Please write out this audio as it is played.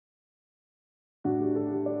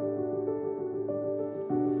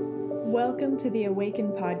Welcome to the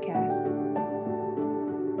Awaken podcast.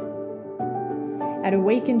 At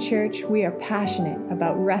Awaken Church, we are passionate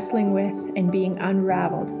about wrestling with and being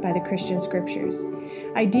unraveled by the Christian scriptures.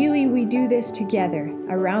 Ideally, we do this together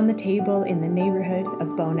around the table in the neighborhood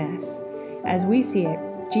of Bowness. As we see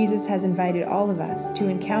it, Jesus has invited all of us to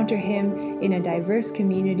encounter him in a diverse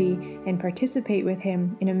community and participate with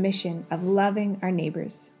him in a mission of loving our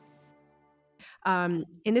neighbors.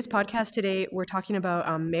 In this podcast today, we're talking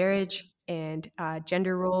about marriage and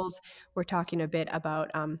gender roles. We're talking a bit about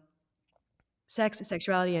sex,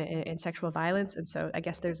 sexuality, and sexual violence. And so I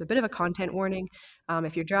guess there's a bit of a content warning.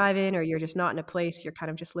 If you're driving or you're just not in a place, you're kind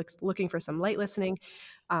of just looking for some light listening.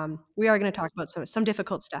 We are going to talk about some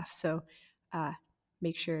difficult stuff. So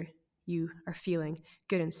make sure you are feeling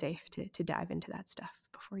good and safe to dive into that stuff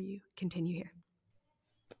before you continue here.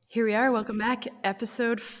 Here we are. Welcome back.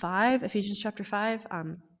 Episode 5, Ephesians chapter 5.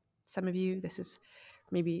 Some of you, this is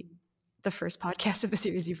maybe the first podcast of the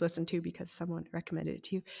series you've listened to because someone recommended it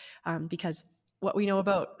to you. Because what we know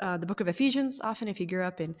about the book of Ephesians, often if you grew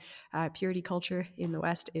up in purity culture in the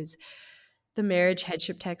West, is the marriage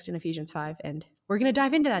headship text in Ephesians 5. And we're going to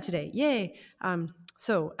dive into that today. Yay.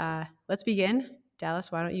 So let's begin.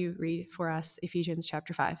 Dallas, why don't you read for us Ephesians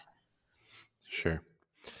chapter 5? Sure.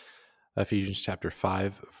 Ephesians chapter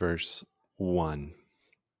 5, verse 1.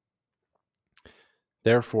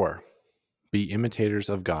 Therefore, be imitators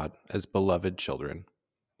of God as beloved children,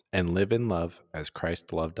 and live in love as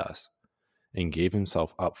Christ loved us, and gave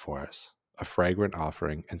himself up for us, a fragrant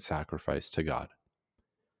offering and sacrifice to God.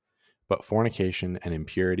 But fornication and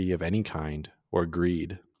impurity of any kind, or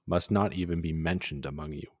greed, must not even be mentioned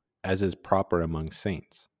among you, as is proper among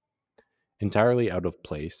saints. Entirely out of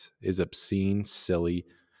place is obscene, silly,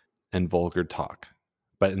 and vulgar talk,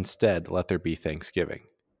 but instead let there be thanksgiving.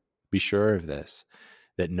 Be sure of this,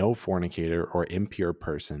 that no fornicator or impure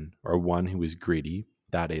person, or one who is greedy,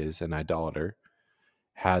 that is, an idolater,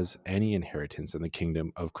 has any inheritance in the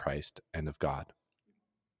kingdom of Christ and of God.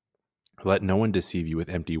 Let no one deceive you with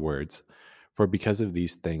empty words, for because of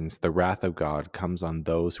these things the wrath of God comes on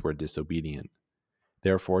those who are disobedient.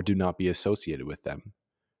 Therefore do not be associated with them.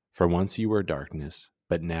 For once you were darkness,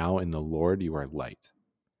 but now in the Lord you are light.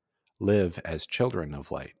 Live as children of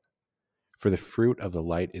light, for the fruit of the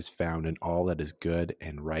light is found in all that is good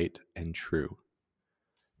and right and true.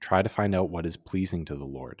 Try to find out what is pleasing to the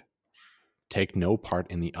Lord. Take no part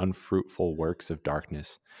in the unfruitful works of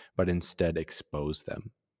darkness, but instead expose them.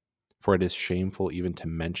 For it is shameful even to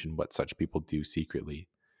mention what such people do secretly.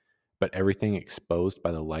 But everything exposed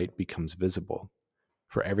by the light becomes visible,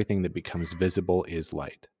 for everything that becomes visible is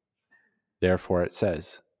light. Therefore it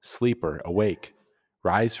says, Sleeper, awake!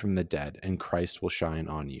 Rise from the dead, and Christ will shine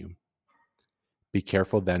on you. Be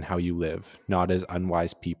careful then how you live, not as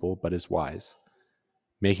unwise people, but as wise,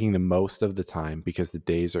 making the most of the time because the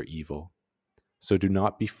days are evil. So do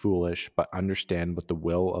not be foolish, but understand what the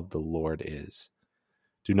will of the Lord is.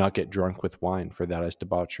 Do not get drunk with wine, for that is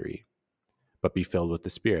debauchery, but be filled with the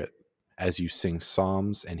Spirit, as you sing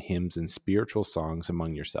psalms and hymns and spiritual songs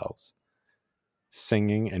among yourselves,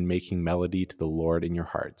 singing and making melody to the Lord in your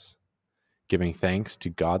hearts, giving thanks to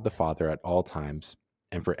God the Father at all times,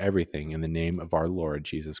 and for everything in the name of our Lord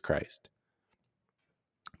Jesus Christ.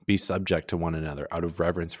 Be subject to one another out of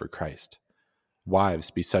reverence for Christ.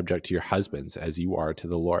 Wives, be subject to your husbands as you are to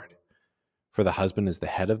the Lord. For the husband is the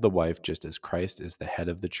head of the wife, just as Christ is the head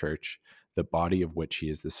of the church, the body of which he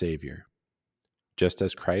is the Savior. Just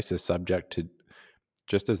as the church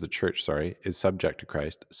is subject to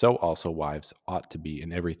Christ, so also wives ought to be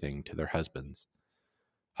in everything to their husbands.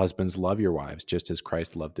 Husbands, love your wives, just as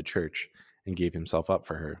Christ loved the church and gave himself up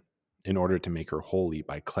for her, in order to make her holy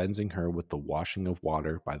by cleansing her with the washing of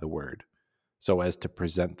water by the word, so as to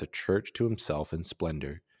present the church to himself in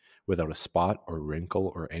splendor, without a spot or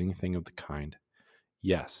wrinkle or anything of the kind.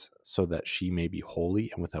 Yes, so that she may be holy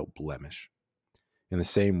and without blemish. In the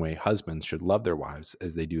same way, husbands should love their wives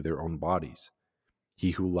as they do their own bodies.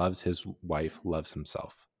 He who loves his wife loves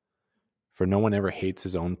himself. For no one ever hates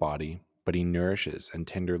his own body, but he nourishes and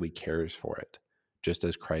tenderly cares for it, just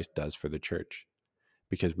as Christ does for the church,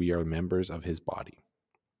 because we are members of his body.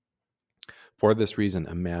 For this reason,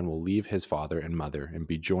 a man will leave his father and mother and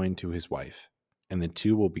be joined to his wife, and the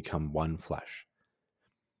two will become one flesh.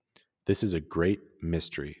 This is a great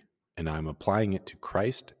mystery, and I am applying it to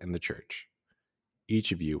Christ and the church.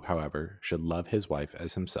 Each of you, however, should love his wife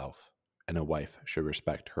as himself, and a wife should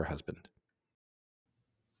respect her husband.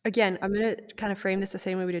 Again, I'm going to kind of frame this the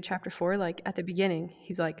same way we did chapter 4. Like at the beginning,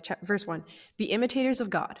 he's like, verse 1, be imitators of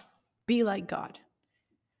God, be like God.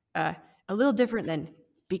 A little different than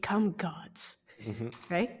become gods,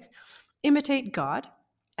 right? Imitate God.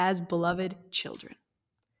 as beloved children.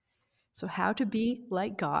 So how to be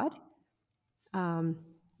like God?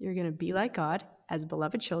 You're going to be like God as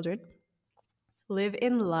beloved children. Live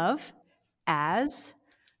in love as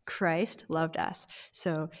Christ loved us.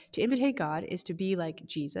 So to imitate God is to be like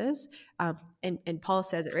Jesus. And Paul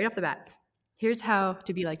says it right off the bat. Here's how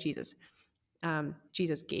to be like Jesus.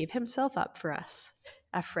 Jesus gave himself up for us,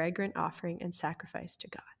 a fragrant offering and sacrifice to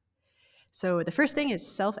God. So the first thing is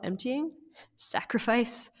self-emptying,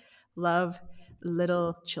 sacrifice, love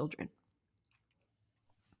little children.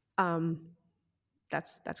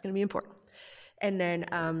 That's going to be important. And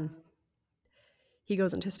then he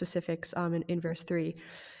goes into specifics in verse 3.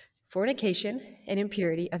 Fornication and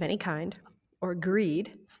impurity of any kind, or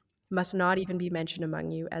greed, must not even be mentioned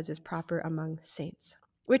among you, as is proper among saints,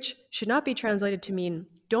 which should not be translated to mean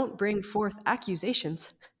don't bring forth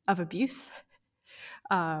accusations of abuse.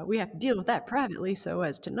 We have to deal with that privately so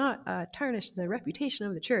as to not tarnish the reputation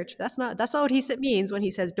of the church. That's not what he means when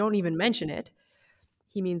he says don't even mention it.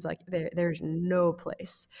 He means like there's no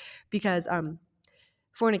place, because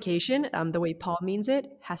fornication, the way Paul means it,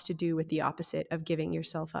 has to do with the opposite of giving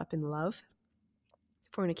yourself up in love.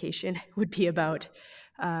 Fornication would be about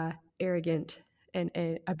arrogant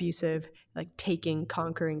and abusive, like taking,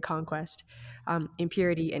 conquering, conquest.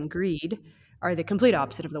 Impurity and greed are the complete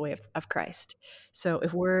opposite of the way of Christ. So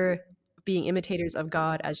if we're being imitators of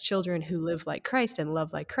God as children who live like Christ and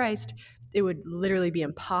love like Christ, it would literally be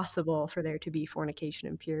impossible for there to be fornication,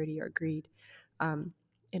 impurity, or greed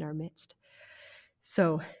in our midst.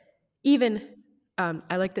 So even,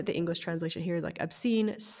 I like that the English translation here is like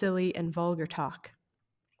obscene, silly, and vulgar talk.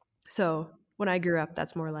 So when I grew up,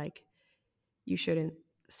 that's more like you shouldn't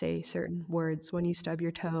say certain words when you stub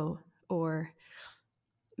your toe or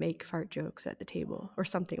make fart jokes at the table or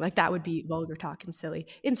something. Like that would be vulgar talk and silly,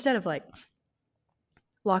 instead of like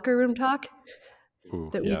locker room talk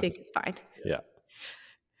that we think is fine. Yeah.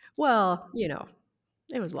 Well,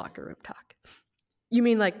 it was locker room talk. You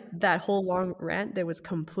mean like that whole long rant that was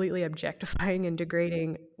completely objectifying and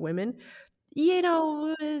degrading women?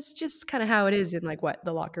 It's just kind of how it is in like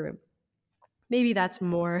the locker room. Maybe that's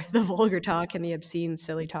more the vulgar talk and the obscene,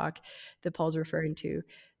 silly talk that Paul's referring to,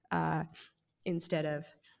 instead of,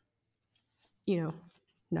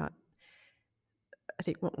 not. I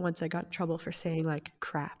think once I got in trouble for saying like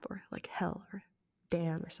crap or like hell or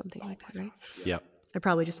damn or something like that, right? Yep. I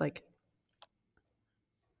probably just like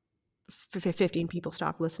 15 people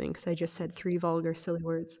stopped listening because I just said 3 vulgar, silly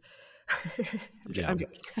words. I'm joking.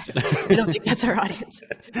 I don't think that's our audience.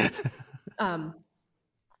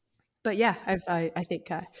 But yeah, I think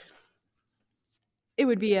it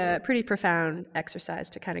would be a pretty profound exercise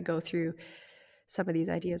to kind of go through some of these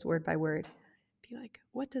ideas word by word. Be like,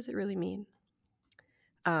 what does it really mean?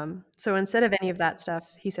 So instead of any of that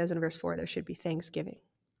stuff, he says in verse 4, there should be thanksgiving.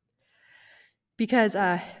 Because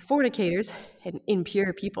fornicators and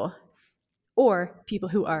impure people, or people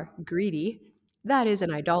who are greedy, that is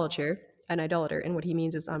an idolater. And what he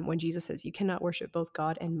means is when Jesus says you cannot worship both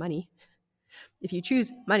God and money. If you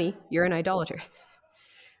choose money, you're an idolater.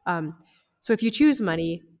 So if you choose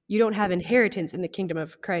money, you don't have inheritance in the kingdom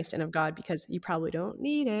of Christ and of God because you probably don't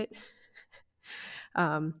need it.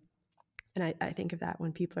 And I think of that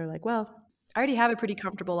when people are like, well, I already have a pretty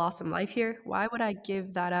comfortable, awesome life here. Why would I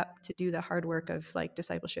give that up to do the hard work of like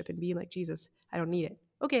discipleship and being like Jesus? I don't need it.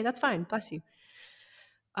 Okay, that's fine. Bless you.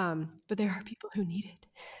 But there are people who need it.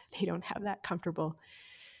 They don't have that comfortable,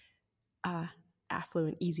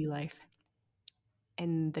 affluent, easy life.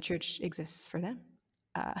 And the church exists for them.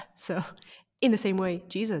 So in the same way,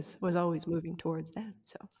 Jesus was always moving towards them.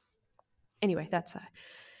 So anyway, that's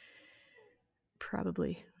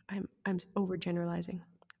probably, I'm overgeneralizing.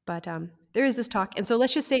 But there is this talk. And so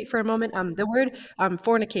let's just say for a moment, the word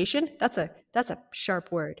fornication, that's a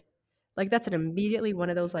sharp word. Like that's immediately one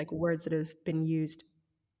of those like words that have been used.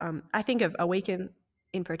 I think of Awaken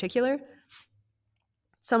in particular,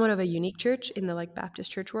 somewhat of a unique church in the like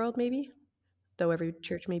Baptist church world, maybe, though every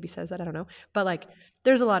church maybe says that, I don't know. But like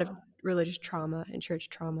there's a lot of religious trauma and church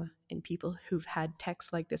trauma in people who've had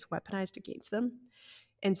texts like this weaponized against them.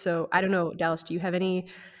 And so I don't know, Dallas, do you have any,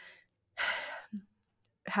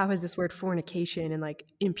 how has this word fornication and like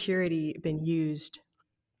impurity been used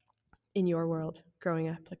in your world growing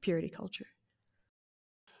up, like purity culture?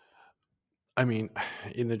 I mean,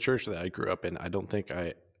 in the church that I grew up in, I don't think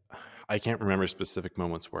I can't remember specific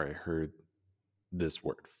moments where I heard this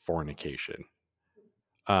word fornication.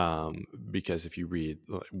 Because if you read,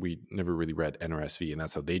 we never really read NRSV, and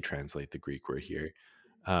that's how they translate the Greek word here.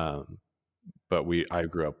 But I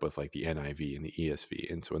grew up with like the NIV and the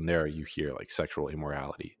ESV, and so in there you hear like sexual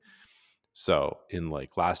immorality. So in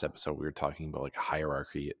like last episode, we were talking about like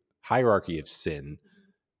hierarchy of sin.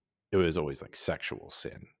 It was always like sexual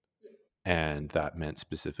sin. And that meant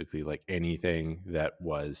specifically like anything that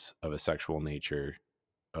was of a sexual nature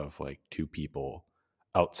of like two people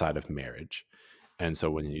outside of marriage. And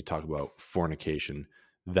so when you talk about fornication,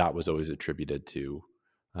 that was always attributed to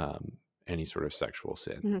any sort of sexual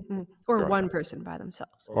sin. Mm-hmm. Or one up. person by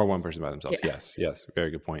themselves. Or one person by themselves. Yeah. Yes.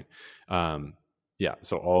 Very good point. Yeah.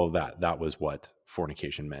 So all of that was what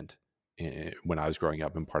fornication meant when I was growing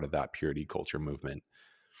up and part of that purity culture movement.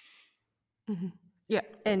 Mm-hmm. Yeah.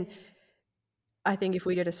 And I think if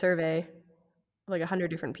we did a survey, like 100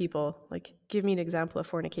 different people, like give me an example of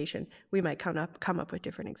fornication, we might come up with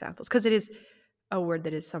different examples, because it is a word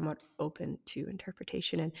that is somewhat open to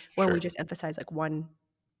interpretation. And when Sure. we just emphasize like one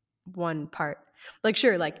part, like,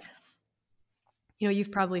 sure, like, you know,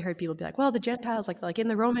 you've probably heard people be like, well, the Gentiles, like in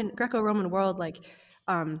the Greco-Roman world, like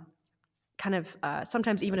kind of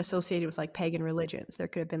sometimes even associated with like pagan religions, there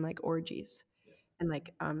could have been like orgies and like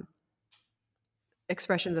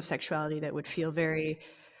expressions of sexuality that would feel very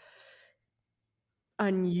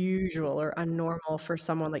unusual or unnormal for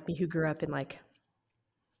someone like me who grew up in like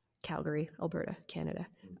Calgary, Alberta, Canada.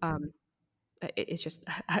 It's just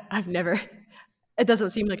I've never. It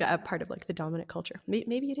doesn't seem like a part of like the dominant culture.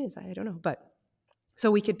 Maybe it is. I don't know. But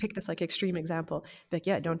so we could pick this like extreme example. Like,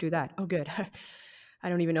 yeah, don't do that. Oh, good. I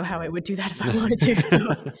don't even know how I would do that if I wanted to.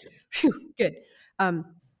 So, phew, good.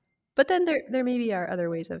 But then there maybe are other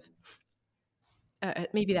ways of.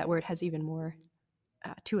 Maybe that word has even more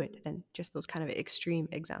to it than just those kind of extreme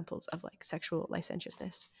examples of like sexual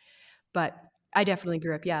licentiousness. But I definitely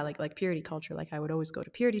grew up, yeah, like purity culture. Like I would always go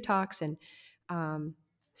to purity talks, and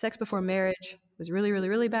sex before marriage was really, really,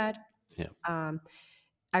 really bad. Yeah.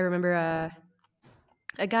 I remember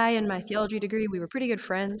a guy in my theology degree. We were pretty good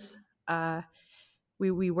friends.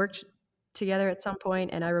 We worked together at some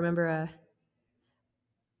point, and I remember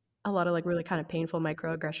a lot of like really kind of painful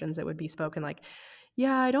microaggressions that would be spoken, like,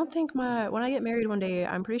 yeah, I don't think when I get married one day,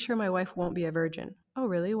 I'm pretty sure my wife won't be a virgin. Oh,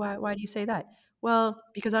 really? Why do you say that? Well,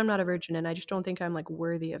 because I'm not a virgin, and I just don't think I'm like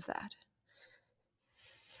worthy of that.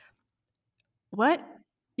 What?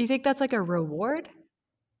 You think that's like a reward?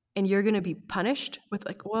 And you're going to be punished with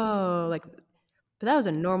like, whoa, like, but that was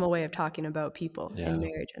a normal way of talking about people and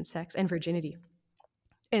marriage and sex and virginity.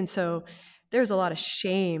 And so there's a lot of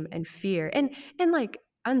shame and fear and like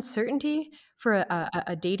uncertainty for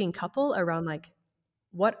a dating couple around like,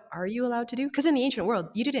 what are you allowed to do? Because in the ancient world,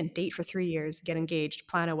 you didn't date for 3 years, get engaged,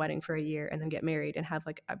 plan a wedding for a year, and then get married and have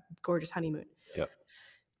like a gorgeous honeymoon. Yep.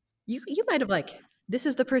 You might have like, this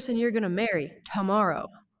is the person you're going to marry tomorrow.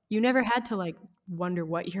 You never had to like wonder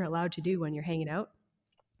what you're allowed to do when you're hanging out.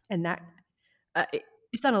 And that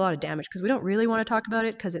it's done a lot of damage, because we don't really want to talk about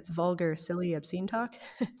it because it's vulgar, silly, obscene talk.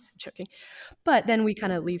 I'm joking. But then we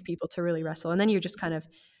kind of leave people to really wrestle. And then you're just kind of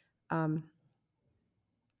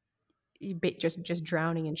just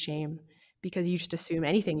drowning in shame, because you just assume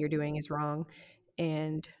anything you're doing is wrong,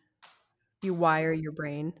 and you wire your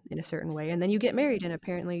brain in a certain way, and then you get married, and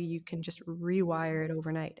apparently you can just rewire it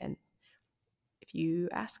overnight. And if you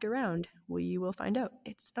ask around, you will find out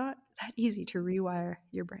it's not that easy to rewire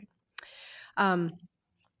your brain.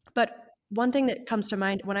 But one thing that comes to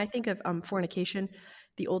mind when I think of fornication,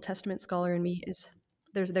 the Old Testament scholar in me is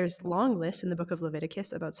there's long lists in the book of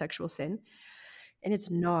Leviticus about sexual sin, and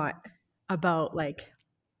it's not about like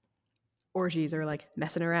orgies or like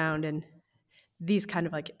messing around and these kind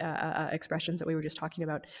of like expressions that we were just talking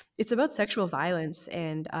about. It's about sexual violence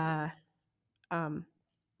and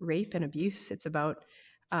rape and abuse. It's about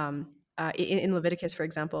in Leviticus, for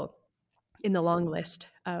example, in the long list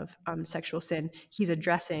of sexual sin, he's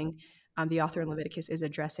addressing, the author in Leviticus is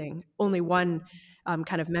addressing only one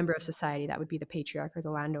kind of member of society, that would be the patriarch or the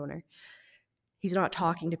landowner. He's not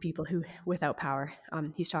talking to people who without power.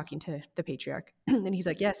 He's talking to the patriarch. And he's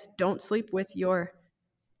like, yes, don't sleep with your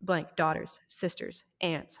blank daughters, sisters,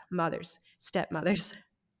 aunts, mothers, stepmothers,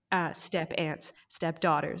 step aunts,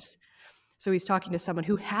 stepdaughters. So he's talking to someone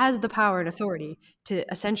who has the power and authority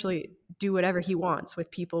to essentially do whatever he wants with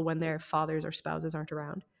people when their fathers or spouses aren't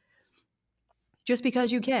around. Just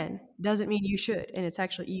because you can doesn't mean you should, and it's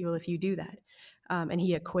actually evil if you do that. And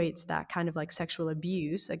he equates that kind of like sexual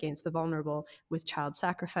abuse against the vulnerable with child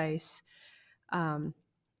sacrifice and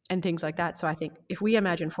things like that. So I think if we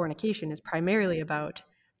imagine fornication is primarily about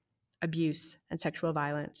abuse and sexual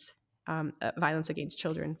violence, violence against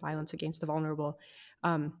children, violence against the vulnerable,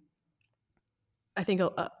 I think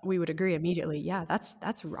we would agree immediately. Yeah,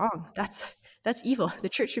 that's wrong. That's evil. The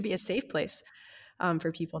church should be a safe place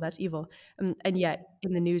for people. That's evil. And yet,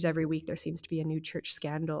 in the news every week, there seems to be a new church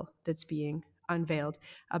scandal that's being unveiled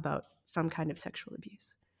about some kind of sexual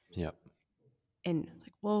abuse. Yep. And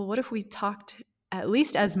like, well, what if we talked at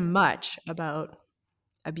least as much about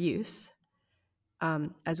abuse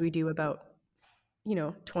as we do about,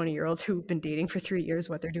 20-year-olds who've been dating for 3 years,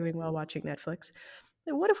 what they're doing while watching Netflix?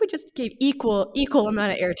 And what if we just gave equal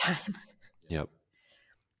amount of airtime? Yep.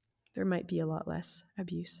 There might be a lot less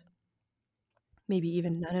abuse. Maybe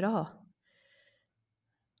even none at all.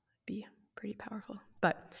 Be pretty powerful.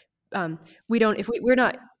 But we don't if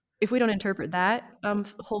we don't interpret that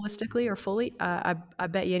holistically or fully, I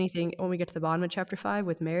bet you anything when we get to the bottom of chapter 5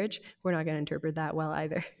 with marriage, we're not going to interpret that well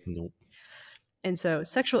either. Nope. And so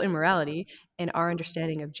sexual immorality and our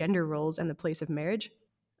understanding of gender roles and the place of marriage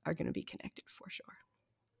are going to be connected for sure.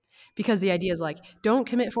 Because the idea is like, don't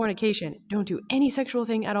commit fornication, don't do any sexual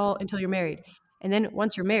thing at all until you're married. And then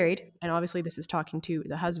once you're married, and obviously this is talking to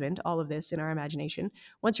the husband, all of this in our imagination,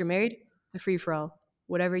 once you're married, it's a free for all.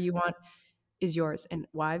 Whatever you want is yours. And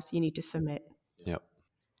wives, you need to submit. Yep.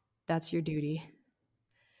 That's your duty.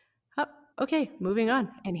 Oh, okay, moving on.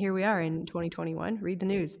 And here we are in 2021. Read the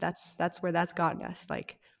news. That's where that's gotten us.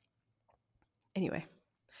 Like, anyway.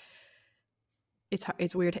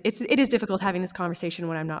 It's weird. It is difficult having this conversation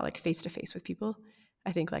when I'm not like face to face with people.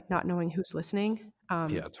 I think like not knowing who's listening.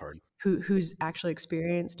 Yeah, it's hard. Who's actually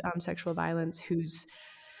experienced sexual violence, who's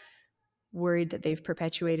worried that they've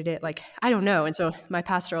perpetuated it. Like, I don't know. And so my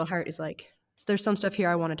pastoral heart is like, there's some stuff here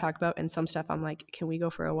I want to talk about, and some stuff I'm like, can we go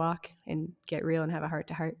for a walk and get real and have a heart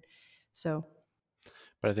to heart? So,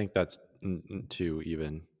 but I think that's too,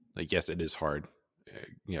 even like, yes, it is hard,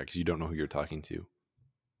 because you don't know who you're talking to,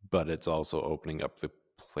 but it's also opening up the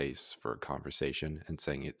place for a conversation and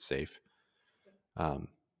saying it's safe.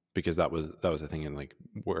 Because that was the thing, and like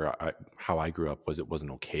how I grew up was it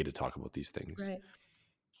wasn't okay to talk about these things. right.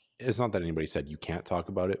 It's not that anybody said you can't talk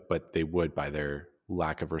about it, but they would by their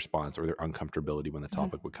lack of response or their uncomfortability when the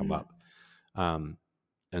topic would come up.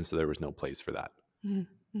 And so there was no place for that.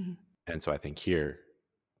 Mm-hmm. And so I think here,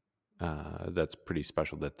 that's pretty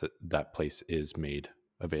special that that place is made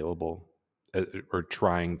available, or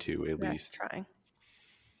trying to at least. Trying.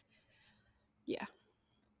 Yeah.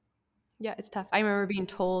 Yeah, it's tough. I remember being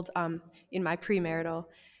told in my premarital,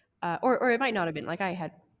 or it might not have been, like I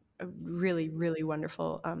had a really, really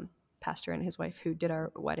wonderful pastor and his wife who did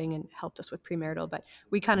our wedding and helped us with premarital, but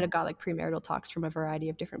we kind of got like premarital talks from a variety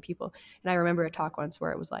of different people. And I remember a talk once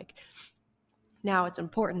where it was like, now it's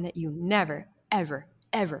important that you never, ever,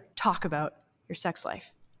 ever talk about your sex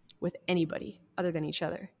life with anybody other than each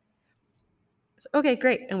other. So, okay,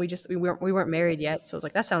 great. And we weren't married yet. So I was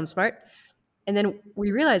like, that sounds smart. And then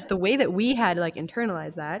we realized the way that we had like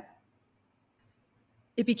internalized that,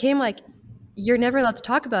 it became like, you're never allowed to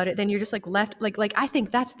talk about it. Then you're just like left, like I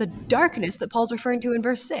think that's the darkness that Paul's referring to in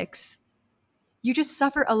verse 6. You just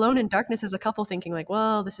suffer alone in darkness as a couple, thinking like,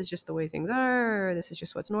 well, this is just the way things are. This is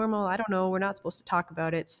just what's normal. I don't know. We're not supposed to talk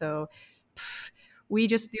about it. So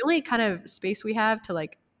the only kind of space we have to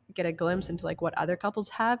like get a glimpse into like what other couples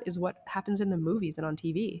have is what happens in the movies and on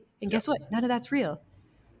TV. And guess what? None of that's real.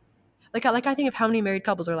 Like I think of how many married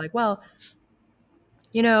couples are like, well,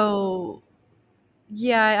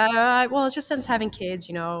 yeah, well, it's just since having kids,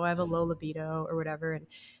 I have a low libido or whatever. And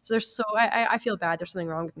so I feel bad. There's something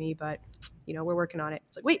wrong with me, but we're working on it.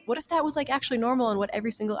 It's like, wait, what if that was like actually normal and what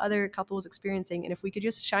every single other couple was experiencing? And if we could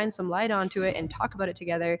just shine some light onto it and talk about it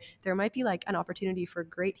together, there might be like an opportunity for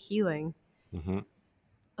great healing. Mm-hmm.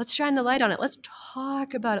 Let's shine the light on it. Let's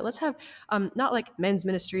talk about it. Let's have not like men's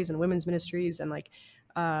ministries and women's ministries and like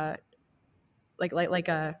I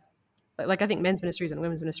think men's ministries and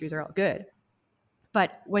women's ministries are all good.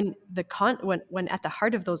 But when at the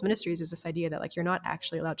heart of those ministries is this idea that like you're not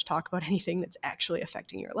actually allowed to talk about anything that's actually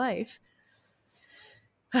affecting your life,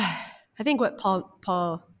 I think what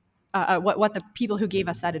what the people who gave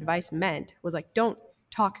us that advice meant was like, don't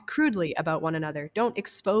talk crudely about one another. Don't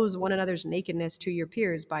expose one another's nakedness to your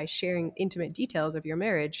peers by sharing intimate details of your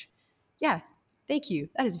marriage. Yeah, thank you.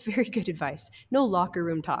 That is very good advice. No locker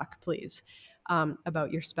room talk, please,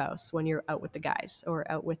 about your spouse when you're out with the guys or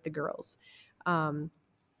out with the girls.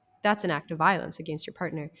 That's an act of violence against your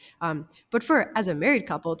partner. But as a married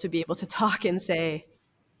couple to be able to talk and say,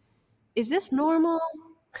 is this normal?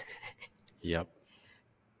 Yep.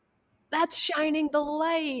 That's shining the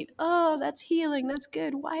light. Oh, that's healing. That's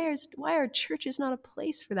good. Why are churches not a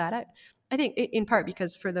place for that? I think in part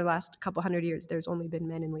because for the last couple hundred years, there's only been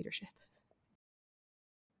men in leadership.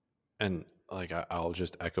 And like, I'll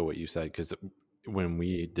just echo what you said, because when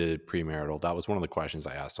we did premarital, that was one of the questions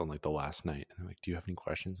I asked on like the last night. And I'm like, do you have any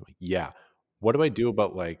questions? I'm like, yeah. What do I do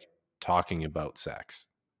about like talking about sex?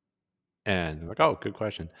 And I'm like, oh, good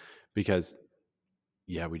question. Because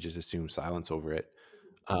we just assume silence over it.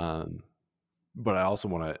 But I also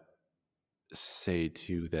want to say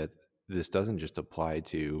too that this doesn't just apply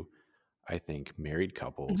to, I think, married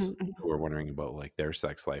couples who are wondering about like their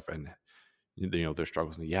sex life and their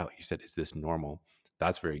struggles. And like you said, is this normal?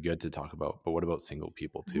 That's very good to talk about. But what about single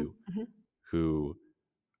people too, who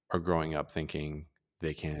are growing up thinking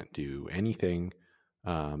they can't do anything,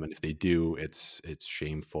 and if they do, it's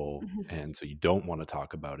shameful, and so you don't want to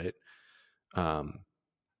talk about it.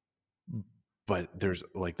 But there's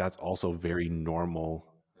like that's also very normal.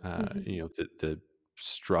 The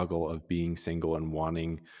struggle of being single and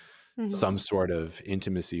wanting some sort of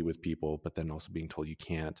intimacy with people, but then also being told you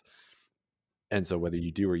can't. And so whether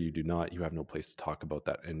you do or you do not, you have no place to talk about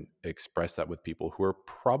that and express that with people who are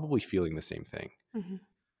probably feeling the same thing.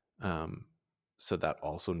 So that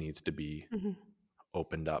also needs to be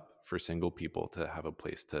opened up for single people to have a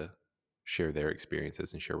place to share their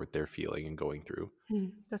experiences and share what they're feeling and going through.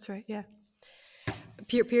 That's right. Yeah.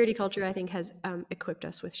 Purity culture, I think, has equipped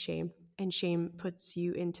us with shame, and shame puts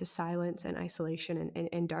you into silence and isolation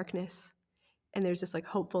and darkness. And there's this like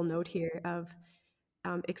hopeful note here of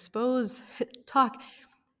expose, talk,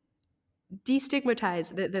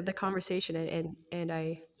 destigmatize the conversation, and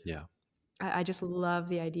I just love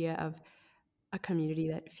the idea of a community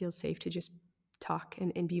that feels safe to just talk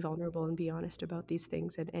and be vulnerable and be honest about these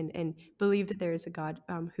things, and believe that there is a God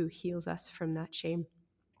who heals us from that shame.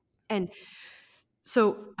 And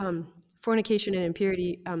so fornication and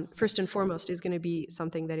impurity, first and foremost, is going to be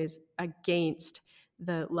something that is against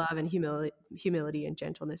the love and humility and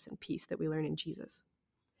gentleness and peace that we learn in Jesus.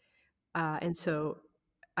 And so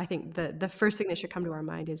I think the first thing that should come to our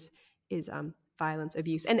mind is violence,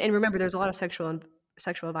 abuse. And remember, there's a lot of sexual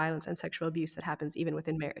violence and sexual abuse that happens even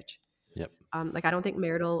within marriage. Yep. Like I don't think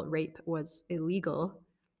marital rape was illegal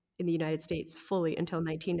in the United States fully until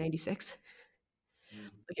 1996.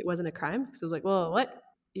 Like it wasn't a crime. So it was like, well, what?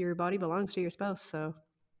 Your body belongs to your spouse. So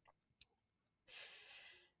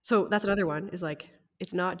that's another one, is like,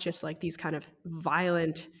 it's not just like these kind of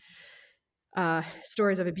violent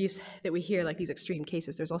stories of abuse that we hear, like these extreme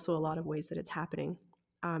cases. There's also a lot of ways that it's happening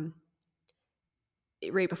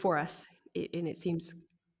right before us, and it seems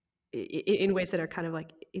in ways that are kind of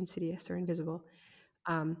like insidious or invisible.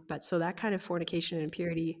 But so that kind of fornication and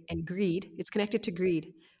impurity and greed, it's connected to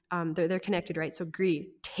greed. They're connected, right? So greed,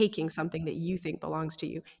 taking something that you think belongs to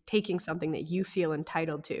you, taking something that you feel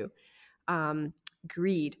entitled to.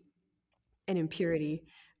 Greed and impurity.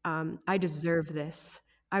 I deserve this.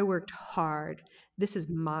 I worked hard. This is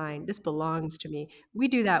mine. This belongs to me. We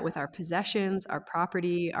do that with our possessions, our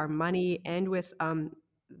property, our money, and with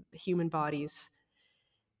human bodies.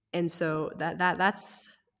 And so that's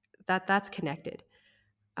connected.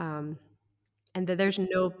 And that there's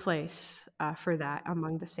no place for that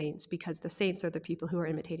among the saints, because the saints are the people who are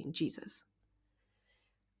imitating Jesus.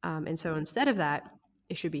 And so instead of that,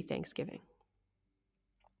 it should be thanksgiving.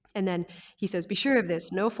 And then he says, be sure of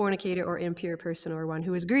this, no fornicator or impure person or one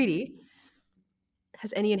who is greedy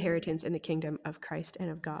has any inheritance in the kingdom of Christ and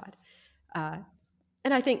of God.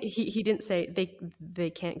 And I think he didn't say they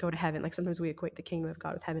can't go to heaven. Like sometimes we equate the kingdom of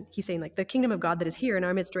God with heaven. He's saying like the kingdom of God that is here in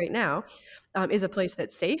our midst right now is a place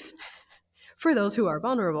that's safe for those who are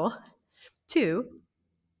vulnerable to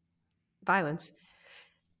violence.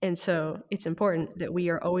 And so it's important that we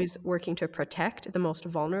are always working to protect the most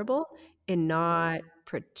vulnerable and not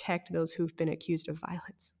protect those who've been accused of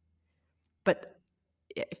violence. But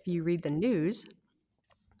if you read the news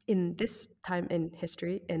in this time in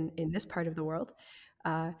history and in this part of the world,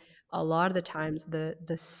 a lot of the times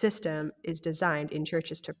the system is designed in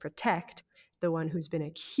churches to protect the one who's been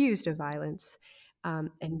accused of violence,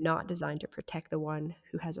 and not designed to protect the one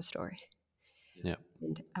who has a story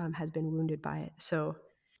and has been wounded by it. So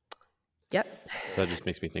yep. That just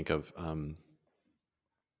makes me think of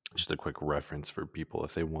just a quick reference for people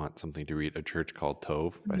if they want something to read. A Church Called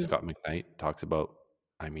Tove by Scott McKnight talks about,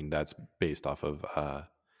 that's based off of,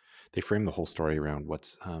 they frame the whole story around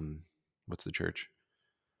what's the church?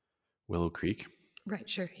 Willow Creek. Right,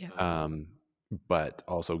 sure, yeah. But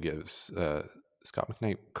also gives, Scott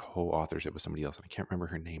McKnight co-authors it with somebody else, and I can't remember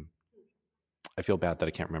her name. I feel bad that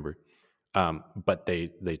I can't remember. But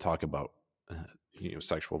they talk about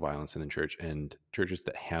sexual violence in the church, and churches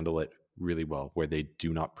that handle it really well, where they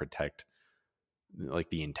do not protect like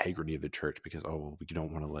the integrity of the church because we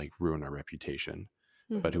don't want to like ruin our reputation,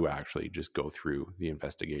 but who actually just go through the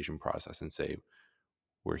investigation process and say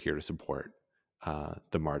we're here to support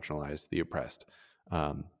the marginalized, the oppressed.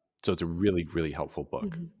 So it's a really, really helpful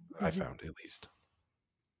book. I found, at least.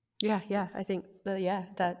 Yeah. I think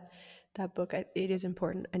that book, it is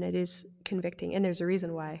important and it is convicting, and there's a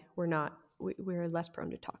reason why we're not we're less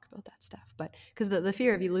prone to talk about that stuff. But because the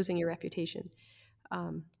fear of you losing your reputation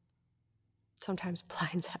sometimes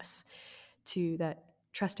blinds us to that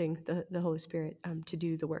trusting the Holy Spirit to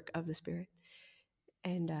do the work of the Spirit.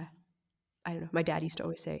 And I don't know, my dad used to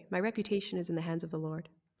always say, my reputation is in the hands of the Lord.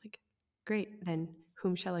 Like, great, then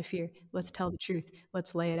whom shall I fear? Let's tell the truth.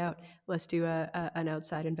 Let's lay it out. Let's do an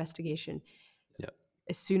outside investigation. Yeah.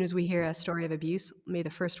 As soon as we hear a story of abuse, may the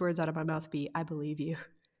first words out of my mouth be, I believe you.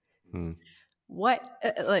 What?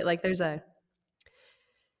 Like there's I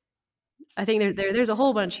think there's a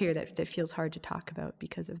whole bunch here that feels hard to talk about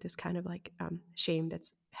because of this kind of like shame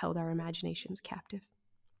that's held our imaginations captive.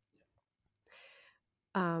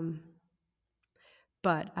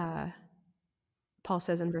 But Paul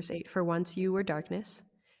says in verse 8, for once you were darkness,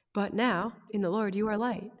 but now in the Lord you are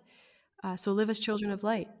light. So live as children of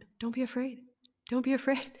light. Don't be afraid. Don't be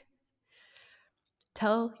afraid.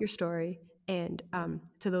 Tell your story, and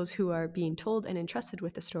to those who are being told and entrusted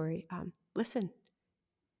with the story, listen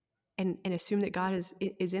and assume that God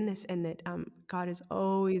is in this, and that God is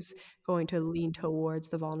always going to lean towards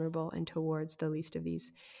the vulnerable and towards the least of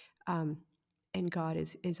these. And God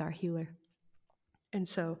is our healer. And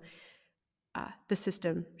so the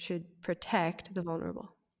system should protect the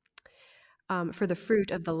vulnerable. For the fruit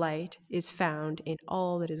of the light is found in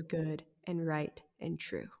all that is good and right and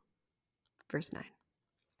true. Verse 9.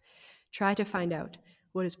 Try to find out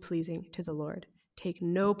what is pleasing to the Lord. Take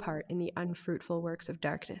no part in the unfruitful works of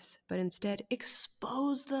darkness, but instead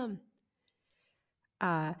expose them.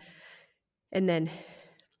 And then,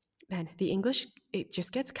 man, the English, it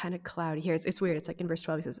just gets kind of cloudy here. It's weird. It's like in verse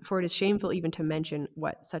 12, he says, for it is shameful even to mention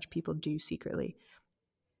what such people do secretly.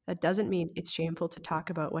 That doesn't mean it's shameful to talk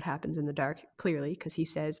about what happens in the dark, clearly, because he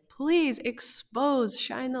says, please expose,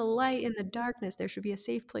 shine the light in the darkness. There should be a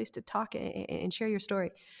safe place to talk and share your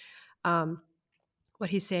story. What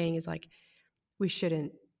he's saying is like, we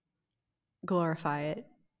shouldn't glorify it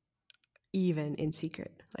even in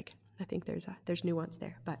secret. Like, I think there's nuance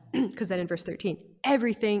there, but because then in verse 13,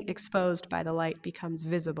 everything exposed by the light becomes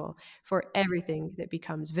visible, for everything that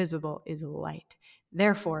becomes visible is light.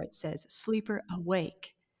 Therefore, it says, sleeper,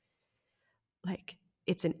 awake. Like,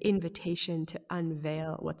 it's an invitation to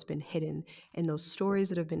unveil what's been hidden. And those stories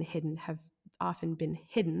that have been hidden have often been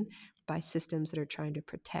hidden by systems that are trying to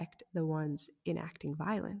protect the ones enacting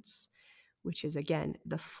violence, which is, again,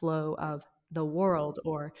 the flow of the world,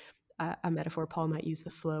 or a metaphor Paul might use, the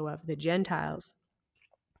flow of the Gentiles.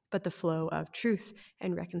 But the flow of truth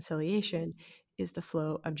and reconciliation is the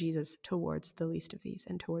flow of Jesus towards the least of these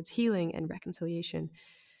and towards healing and reconciliation.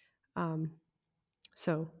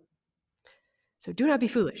 So do not be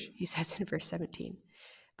foolish, he says in verse 17,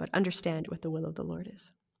 but understand what the will of the Lord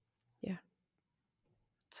is. Yeah.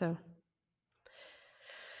 So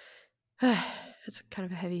it's kind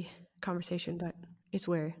of a heavy conversation, but it's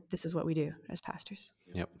where this is what we do as pastors.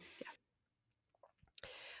 Yep. Yeah.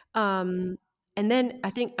 And then I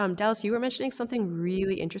think, Dallas, you were mentioning something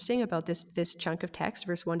really interesting about this chunk of text,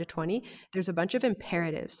 verse 1 to 20. There's a bunch of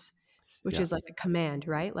imperatives, which is like a command,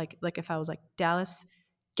 right? Like if I was like, Dallas,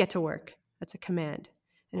 get to work. That's a command.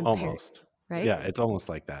 Almost. Right? Yeah, it's almost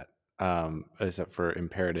like that. Except for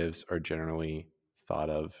imperatives are generally thought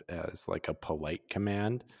of as like a polite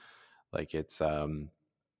command. Like it's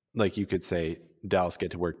like you could say, Dallas,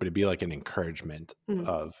 get to work, but it'd be like an encouragement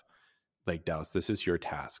of like, Dallas, this is your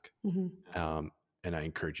task. And I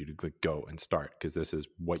encourage you to go and start, because this is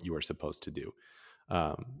what you are supposed to do.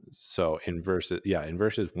 So in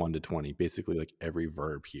verses 1 to 20, basically like every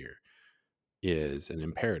verb here is an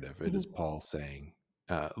imperative. It is Paul saying,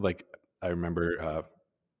 like I remember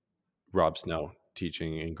Rob Snow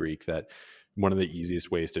teaching in Greek that one of the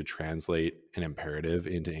easiest ways to translate an imperative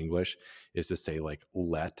into English is to say like,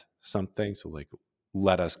 let something. So like,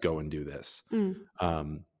 let us go and do this.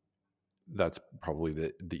 That's probably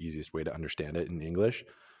the easiest way to understand it in English.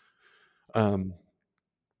 So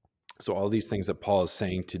all these things that Paul is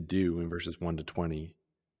saying to do in verses 1 to 20,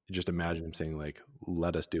 just imagine him saying like,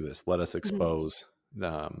 let us do this. Let us expose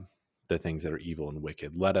the things that are evil and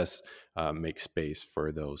wicked. Let us make space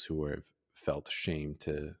for those who have felt shame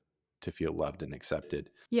to feel loved and accepted.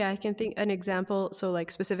 Yeah, I can think an example. So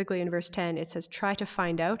like specifically in verse 10, it says, try to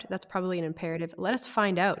find out. That's probably an imperative. Let us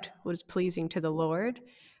find out what is pleasing to the Lord.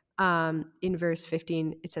 In verse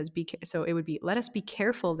 15, it says, so it would be, let us be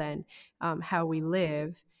careful then how we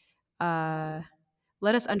live. Let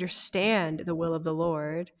us understand the will of the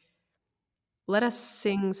Lord. Let us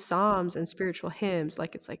sing psalms and spiritual hymns.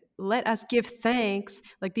 Like, it's like, let us give thanks.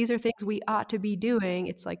 Like, these are things we ought to be doing.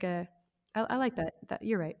 It's like I like that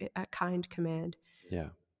you're right, a kind command. Yeah.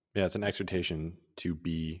 It's an exhortation to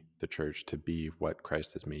be the church to be what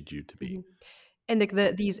Christ has made you to be. Mm-hmm.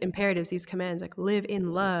 And these imperatives, these commands, like live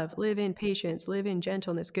in love, live in patience, live in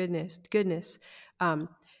gentleness, goodness.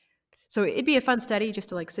 So it'd be a fun study just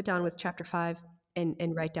to like sit down with chapter 5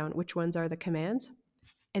 and write down which ones are the commands.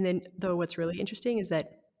 And then, though, what's really interesting is that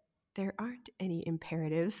there aren't any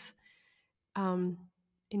imperatives in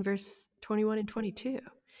verse 21 and 22.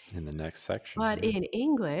 In the next section. But in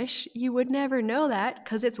English, you would never know that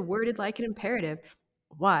because it's worded like an imperative.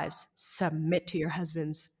 Wives, submit to your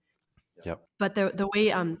husbands. Yep. But the way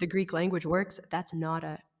the Greek language works, that's not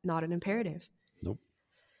an imperative. Nope.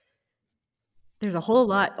 There's a whole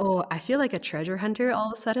lot. Oh, I feel like a treasure hunter all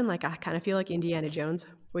of a sudden. Like I kind of feel like Indiana Jones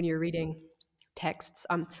when you're reading texts.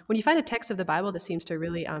 When you find a text of the Bible that seems to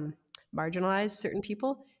really marginalize certain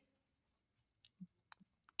people,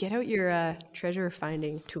 get out your treasure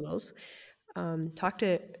finding tools. Talk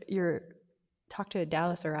to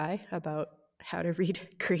Dallas or I about how to read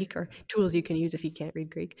Greek or tools you can use if you can't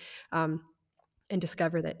read Greek. And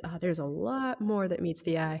discover that there's a lot more that meets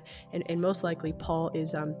the eye. And most likely Paul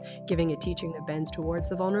is giving a teaching that bends towards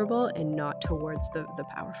the vulnerable and not towards the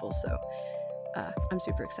powerful. So I'm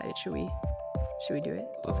super excited. Should we do it?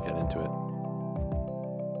 Let's get into it.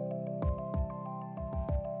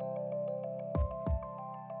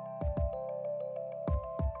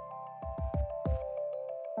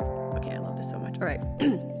 Okay, I love this so much. All right.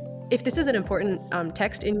 If this is an important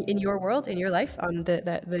text in your world, in your life,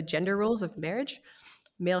 the gender roles of marriage,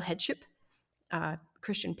 male headship,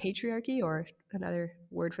 Christian patriarchy, or another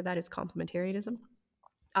word for that is complementarianism,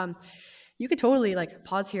 you could totally like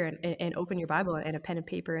pause here and open your Bible and a pen and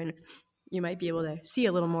paper, and you might be able to see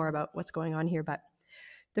a little more about what's going on here. But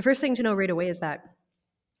the first thing to know right away is that,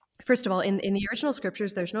 first of all, in the original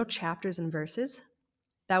scriptures, there's no chapters and verses.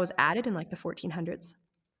 That was added in like the 1400s.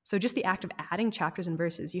 So just the act of adding chapters and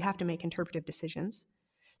verses, you have to make interpretive decisions.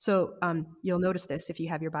 So you'll notice this if you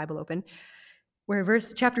have your Bible open, where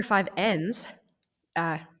chapter 5 ends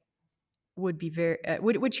would be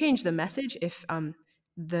would change the message if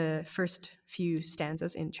the first few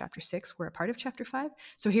stanzas in chapter 6 were a part of chapter 5.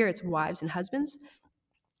 So here it's wives and husbands.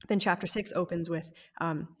 Then chapter 6 opens with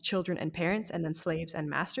children and parents, and then slaves and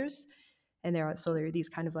masters. And there are these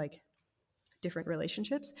kind of like different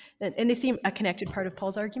relationships, and they seem a connected part of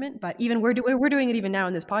Paul's argument. But even we're doing it even now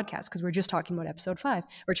in this podcast because we're just talking about episode 5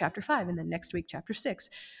 or chapter 5, and then next week chapter 6.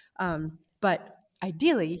 But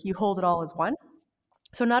ideally, you hold it all as one.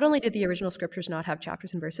 So not only did the original scriptures not have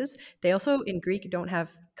chapters and verses, they also in Greek don't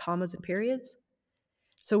have commas and periods.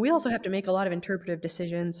 So we also have to make a lot of interpretive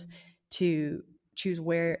decisions to choose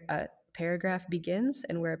where a paragraph begins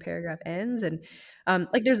and where a paragraph ends, and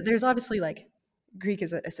like there's obviously like. Greek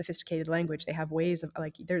is a sophisticated language. They have ways of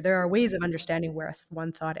like there are ways of understanding where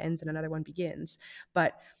one thought ends and another one begins.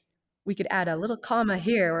 But we could add a little comma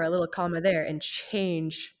here or a little comma there and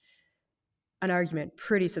change an argument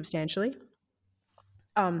pretty substantially.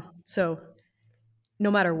 So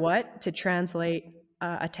no matter what, to translate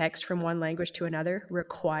a text from one language to another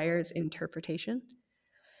requires interpretation.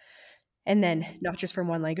 And then not just from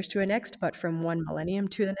one language to the next, but from one millennium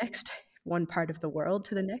to the next, one part of the world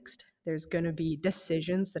to the next. There's going to be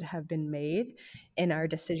decisions that have been made, and our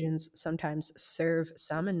decisions sometimes serve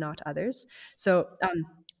some and not others. So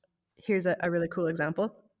here's a really cool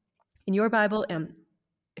example. In your Bible,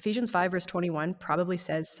 Ephesians 5 verse 21 probably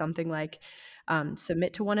says something like,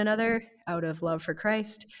 submit to one another out of love for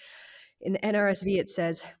Christ. In the NRSV, it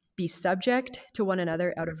says, be subject to one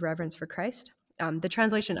another out of reverence for Christ. The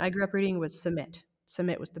translation I grew up reading was submit.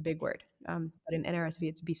 Submit was the big word. But in NRSV,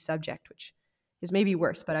 it's be subject, which is maybe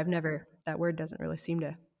worse, but that word doesn't really seem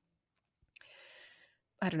to,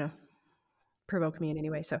 I don't know, provoke me in any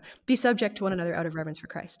way. So be subject to one another out of reverence for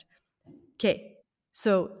Christ. Okay,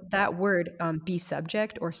 so that word, be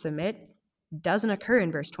subject or submit, doesn't occur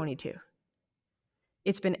in verse 22.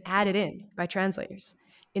 It's been added in by translators.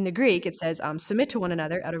 In the Greek, it says, submit to one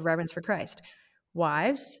another out of reverence for Christ.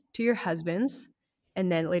 Wives, to your husbands,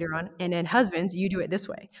 and then later on, and then husbands, you do it this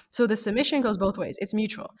way. So the submission goes both ways. It's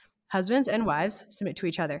mutual. Husbands and wives submit to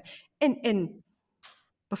each other. And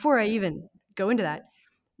before I even go into that,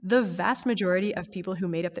 the vast majority of people who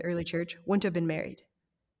made up the early church wouldn't have been married.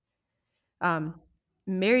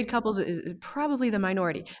 Married couples is probably the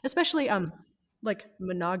minority, especially like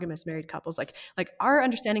monogamous married couples. Like our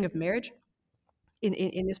understanding of marriage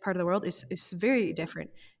in this part of the world is very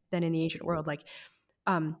different than in the ancient world. Like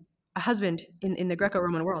a husband in the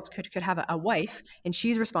Greco-Roman world could have a wife, and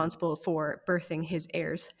she's responsible for birthing his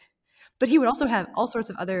heirs. But he would also have all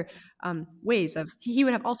sorts of other ways of, he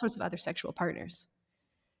would have all sorts of other sexual partners.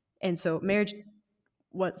 And so marriage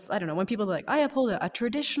was, I don't know, when people are like, I uphold a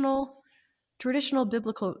traditional traditional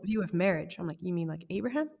biblical view of marriage. I'm like, you mean like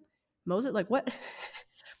Abraham? Moses? Like what?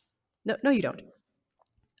 No, you don't.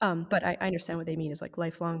 But I understand what they mean is like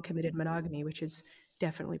lifelong committed monogamy, which is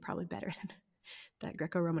definitely probably better than that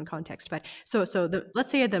Greco-Roman context. But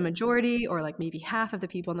let's say the majority or like maybe half of the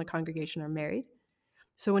people in the congregation are married.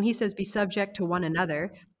 So when he says be subject to one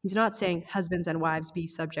another, he's not saying husbands and wives be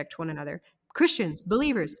subject to one another. Christians,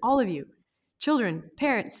 believers, all of you, children,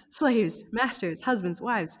 parents, slaves, masters, husbands,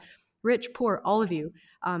 wives, rich, poor, all of you,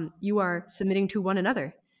 you are submitting to one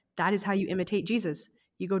another. That is how you imitate Jesus.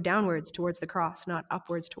 You go downwards towards the cross, not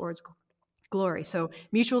upwards towards glory. So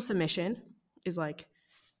mutual submission is like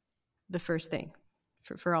the first thing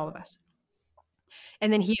for all of us.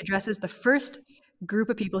 And then he addresses the first group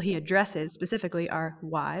of people he addresses specifically are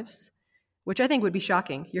wives, which I think would be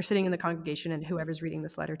shocking. You're sitting in the congregation and whoever's reading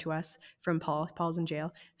this letter to us from Paul's in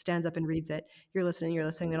jail, stands up and reads it. You're listening,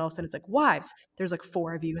 and all of a sudden it's like, wives. There's like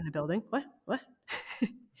 4 of you in the building. What?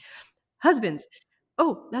 Husbands.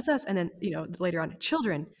 Oh, that's us. And then, later on,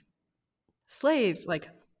 children, slaves, like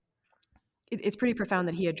it's pretty profound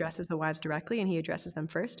that he addresses the wives directly and he addresses them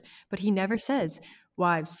first, but he never says,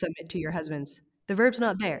 wives, submit to your husbands. The verb's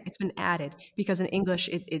not there. It's been added because in English,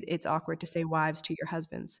 it's awkward to say wives to your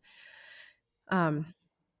husbands.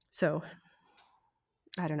 So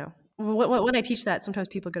I don't know. When I teach that, sometimes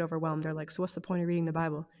people get overwhelmed. They're like, so what's the point of reading the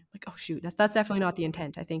Bible? I'm like, oh, shoot, that's definitely not the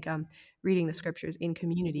intent. I think reading the scriptures in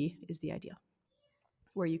community is the ideal,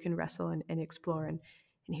 where you can wrestle and explore and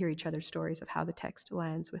hear each other's stories of how the text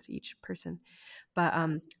lands with each person. But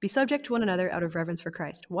be subject to one another out of reverence for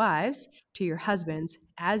Christ. Wives, to your husbands,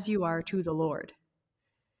 as you are to the Lord.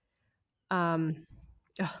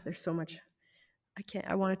 There's so much.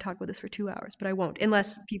 I want to talk about this for 2 hours, but I won't,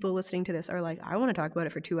 unless people listening to this are like, I want to talk about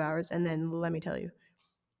it for 2 hours, and then let me tell you,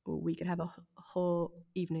 we could have a whole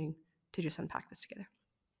evening to just unpack this together.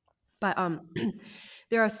 But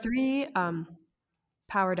there are 3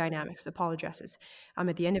 power dynamics that Paul addresses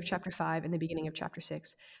at the end of chapter 5 and the beginning of chapter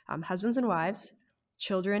 6. Husbands and wives,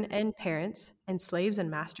 children and parents, and slaves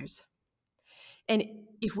and masters. And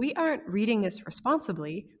if we aren't reading this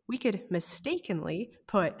responsibly, we could mistakenly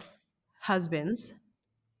put husbands,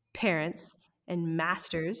 parents, and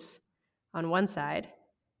masters on one side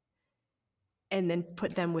and then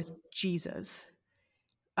put them with Jesus,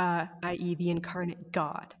 i.e. the incarnate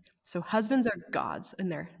God. So husbands are gods in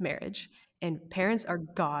their marriage, and parents are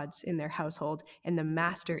gods in their household, and the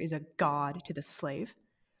master is a god to the slave.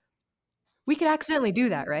 We could accidentally do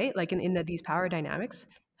that, right? Like in these power dynamics,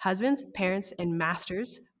 husbands, parents, and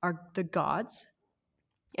masters are the gods,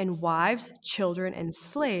 and wives, children, and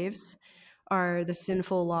slaves are the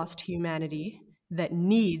sinful, lost humanity that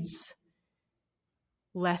needs,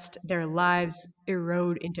 lest their lives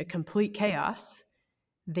erode into complete chaos,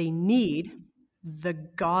 they need the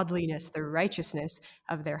godliness, the righteousness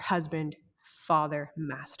of their husband, father,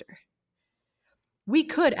 master. We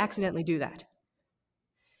could accidentally do that.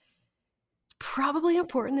 It's probably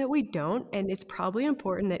important that we don't, and it's probably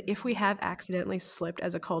important that if we have accidentally slipped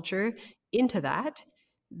as a culture into that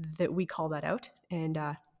we call that out and,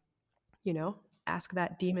 ask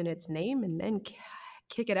that demon its name and then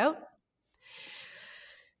kick it out.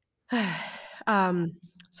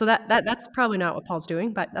 So that's probably not what Paul's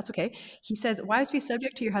doing, but that's okay. He says, wives, be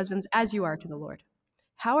subject to your husbands as you are to the Lord.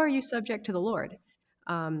 How are you subject to the Lord?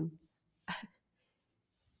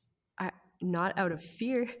 Not out of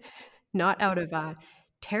fear, not out of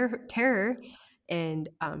terror, and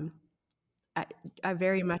I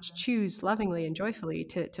very much choose lovingly and joyfully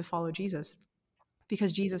to follow Jesus,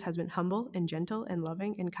 because Jesus has been humble and gentle and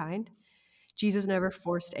loving and kind. Jesus never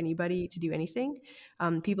forced anybody to do anything.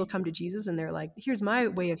 People come to Jesus and they're like, here's my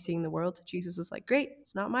way of seeing the world. Jesus is like, great,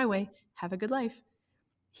 it's not my way. Have a good life.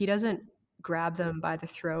 He doesn't grab them by the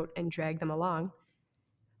throat and drag them along.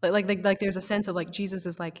 Like there's a sense of like, Jesus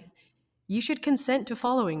is like, you should consent to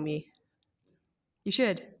following me. You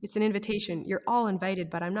should. It's an invitation. You're all invited,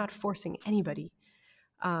 but I'm not forcing anybody.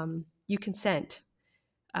 You consent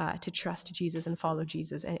to trust Jesus and follow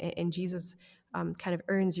Jesus. And Jesus kind of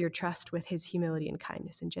earns your trust with his humility and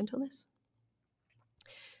kindness and gentleness.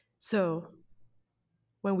 So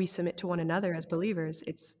when we submit to one another as believers,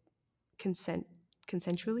 it's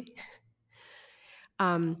consensually.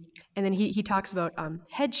 And then he talks about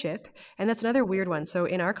headship, and that's another weird one. So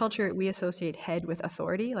in our culture, we associate head with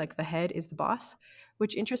authority, like the head is the boss,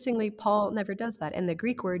 which interestingly, Paul never does that. And the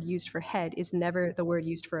Greek word used for head is never the word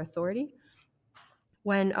used for authority.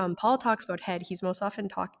 When Paul talks about head, he's most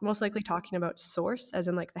likely talking about source, as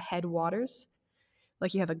in like the head waters.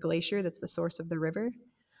 Like you have a glacier that's the source of the river.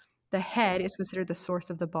 The head is considered the source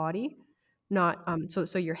of the body, not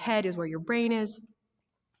so your head is where your brain is.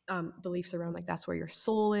 beliefs around like that's where your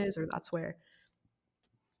soul is, or that's where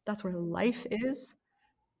life is,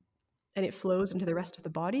 and it flows into the rest of the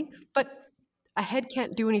body. But a head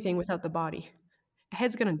can't do anything without the body. A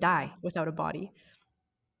head's going to die without a body.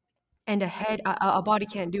 And a body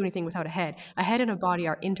can't do anything without a head. A head and a body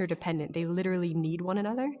are interdependent. They literally need one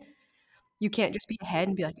another. You can't just be a head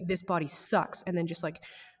and be like, this body sucks, and then just like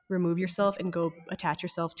remove yourself and go attach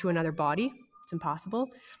yourself to another body. It's impossible.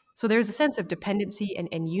 So there's a sense of dependency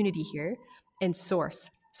and unity here, and source.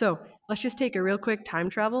 So let's just take a real quick time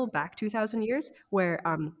travel back 2,000 years, where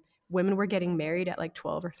women were getting married at like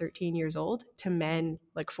 12 or 13 years old to men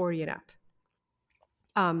like 40 and up.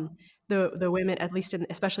 The women, at least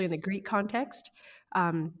especially in the Greek context,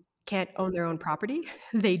 can't own their own property.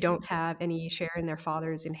 They don't have any share in their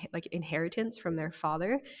father's inheritance from their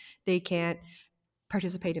father. They can't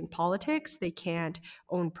participate in politics. They can't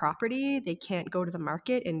own property. They can't go to the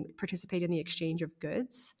market and participate in the exchange of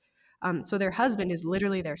goods. So their husband is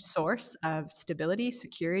literally their source of stability,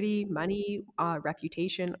 security, money,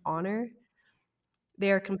 reputation, honor.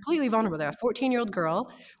 They are completely vulnerable. They're a 14-year-old girl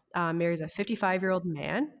marries a 55-year-old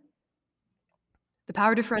man. The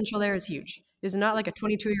power differential there is huge. It's not like a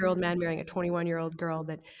 22-year-old man marrying a 21-year-old girl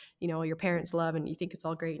that, you know, your parents love and you think it's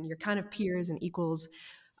all great and you're kind of peers and equals.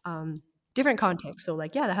 Different context. So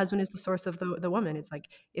like, yeah, the husband is the source of the woman. It's like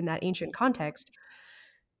in that ancient context,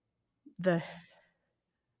 the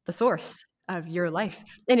source of your life.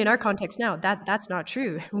 And in our context now, that's not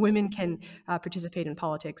true. Women can participate in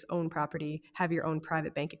politics, own property, have your own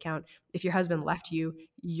private bank account. If your husband left you,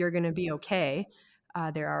 you're going to be okay.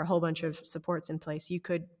 There are a whole bunch of supports in place. You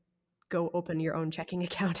could go open your own checking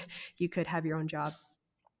account. You could have your own job.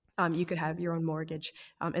 You could have your own mortgage.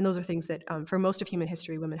 And those are things that for most of human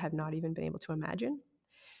history, women have not even been able to imagine.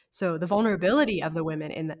 So the vulnerability of the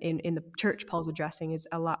women in the church Paul's addressing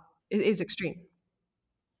is extreme.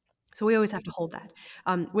 So we always have to hold that.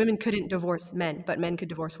 Women couldn't divorce men, but men could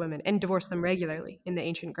divorce women and divorce them regularly in the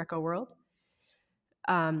ancient Greco world.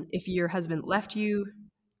 If your husband left you,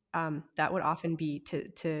 that would often be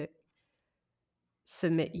to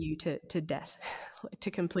submit you to death,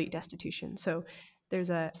 to complete destitution. So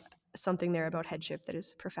there's something there about headship that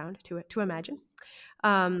is profound to imagine.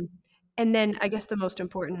 And then I guess the most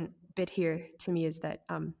important bit here to me is that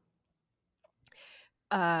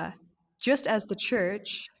just as the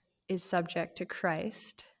church is subject to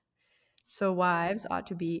Christ, so wives ought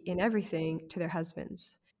to be in everything to their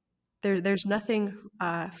husbands. There's nothing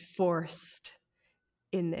forced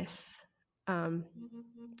in this.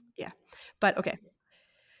 Yeah, but okay.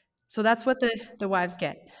 So that's what the wives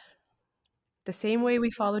get. The same way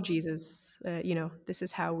we follow Jesus, this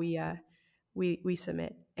is how we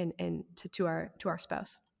submit and to our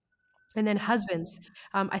spouse. And then husbands.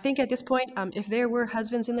 I think at this point, if there were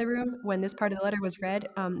husbands in the room when this part of the letter was read,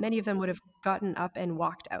 many of them would have gotten up and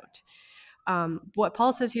walked out. What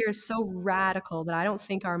Paul says here is so radical that I don't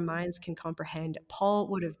think our minds can comprehend. Paul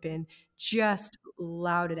would have been just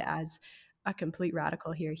lauded as a complete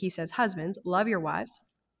radical here. He says, husbands, love your wives,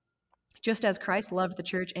 just as Christ loved the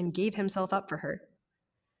church and gave himself up for her.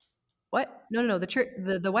 What? No.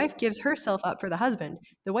 The wife gives herself up for the husband.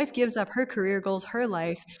 The wife gives up her career goals, her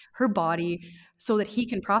life, her body, so that he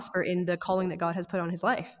can prosper in the calling that God has put on his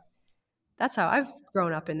life. That's how I've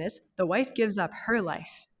grown up in this. The wife gives up her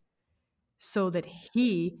life so that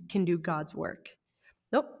he can do God's work.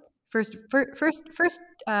 Nope. First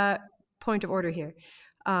point of order here.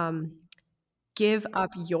 Give up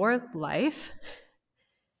your life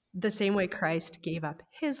the same way Christ gave up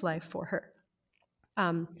his life for her.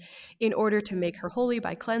 In order to make her holy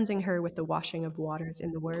by cleansing her with the washing of waters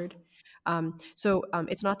in the word. So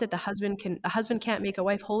it's not that a husband can't make a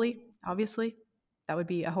wife holy, obviously. That would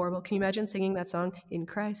be horrible. Can you imagine singing that song, In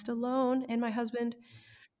Christ alone and my husband?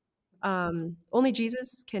 Only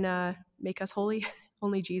Jesus can make us holy.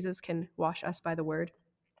 Only Jesus can wash us by the word.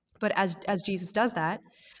 But as Jesus does that,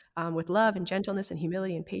 with love and gentleness and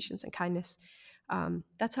humility and patience and kindness,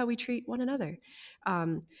 that's how we treat one another.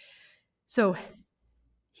 So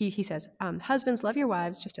he says, husbands, love your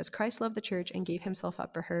wives just as Christ loved the church and gave himself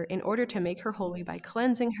up for her in order to make her holy by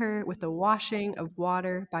cleansing her with the washing of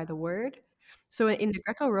water by the word. So in the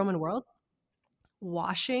Greco-Roman world,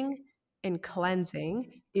 washing and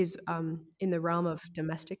cleansing is in the realm of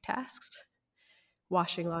domestic tasks.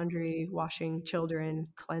 Washing laundry, washing children,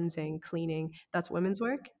 cleansing, cleaning, that's women's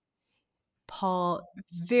work. Paul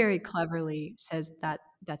very cleverly says that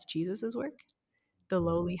that's Jesus's work. The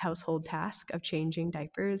lowly household task of changing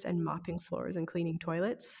diapers and mopping floors and cleaning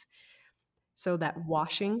toilets. So that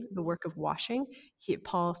washing, the work of washing,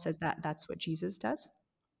 Paul says that's what Jesus does.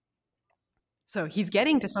 So he's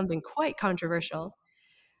getting to something quite controversial.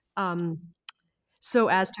 so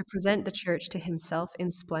as to present the church to himself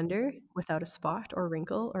in splendor, without a spot or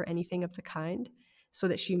wrinkle or anything of the kind, so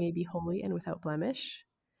that she may be holy and without blemish.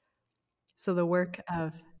 So the work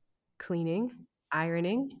of cleaning,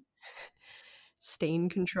 ironing, stain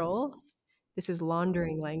control, this is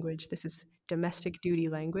laundering language, this is domestic duty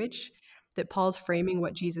language, that Paul's framing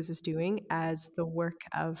what Jesus is doing as the work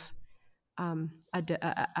of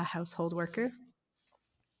a household worker,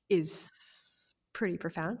 is pretty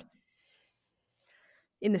profound.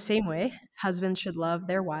 In the same way, husbands should love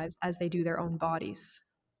their wives as they do their own bodies.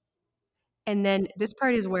 And then this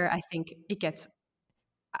part is where I think it gets,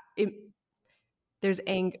 there's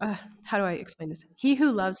anger. How do I explain this? He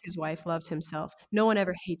who loves his wife loves himself. No one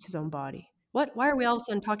ever hates his own body. What? Why are we all of a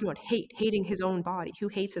sudden talking about hating his own body? Who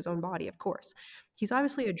hates his own body? Of course. He's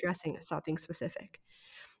obviously addressing something specific.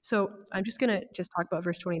 So I'm just going to talk about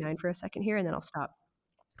verse 29 for a second here, and then I'll stop.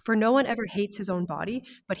 For no one ever hates his own body,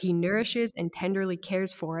 but he nourishes and tenderly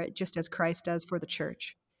cares for it, just as Christ does for the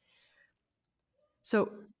church. So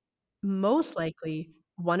most likely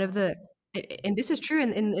one of the, and this is true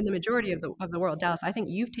in the majority of the world. Dallas, I think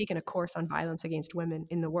you've taken a course on violence against women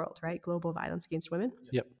in the world, right? Global violence against women.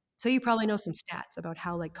 Yep. So you probably know some stats about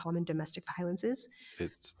how like common domestic violence is.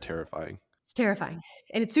 It's terrifying. It's terrifying.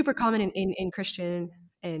 And it's super common in Christian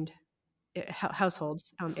and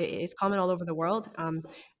households. It's common all over the world.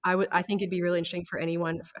 I think it'd be really interesting for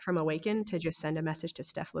anyone from Awaken to just send a message to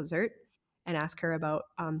Steph Lazert and ask her about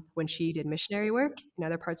when she did missionary work in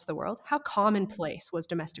other parts of the world, how commonplace was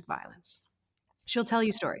domestic violence. She'll tell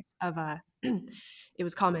you stories of it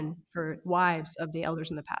was common for wives of the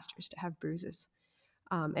elders and the pastors to have bruises.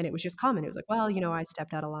 And it was just common. It was like, well, I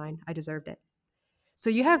stepped out of line. I deserved it. So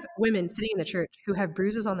you have women sitting in the church who have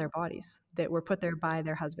bruises on their bodies that were put there by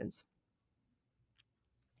their husbands.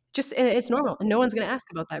 Just, it's normal. And no one's going to ask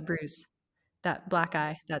about that bruise, that black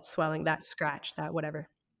eye, that swelling, that scratch, that whatever.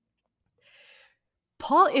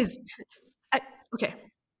 Paul is, okay.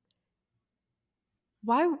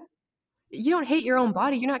 Why? You don't hate your own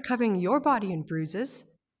body. You're not covering your body in bruises.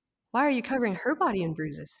 Why are you covering her body in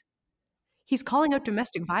bruises? He's calling out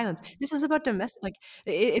domestic violence. This is about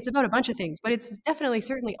it's about a bunch of things, but it's definitely,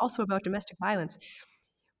 certainly also about domestic violence.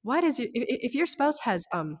 Why does if your spouse has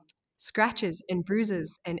scratches and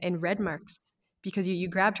bruises and red marks because you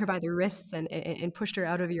grabbed her by the wrists and pushed her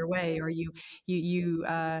out of your way, or you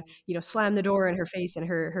slammed the door in her face and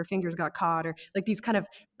her fingers got caught, or like these kind of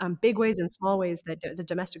big ways and small ways that the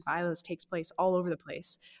domestic violence takes place all over the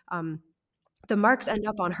place, the marks end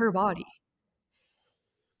up on her body.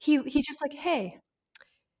 He's just like, hey,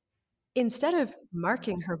 instead of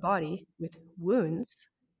marking her body with wounds,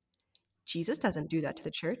 Jesus doesn't do that to the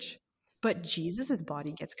church, but Jesus's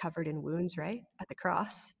body gets covered in wounds, right? At the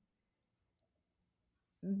cross.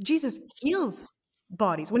 Jesus heals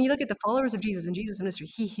bodies. When you look at the followers of Jesus and Jesus' ministry,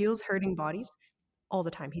 he heals hurting bodies all the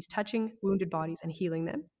time. He's touching wounded bodies and healing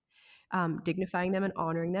them, dignifying them and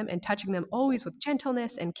honoring them, and touching them always with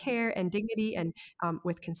gentleness and care and dignity and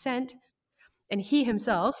with consent. And he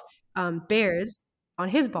himself bears on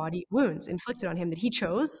his body wounds inflicted on him that he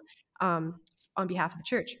chose on behalf of the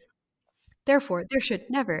church. Therefore, there should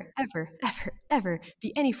never, ever, ever, ever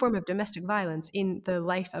be any form of domestic violence in the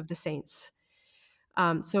life of the saints.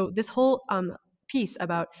 So this whole piece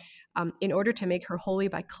about in order to make her holy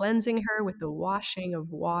by cleansing her with the washing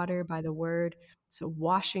of water by the word. So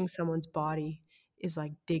washing someone's body is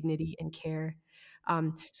like dignity and care.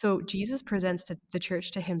 So Jesus presents to the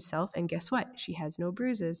church to himself, and guess what? She has no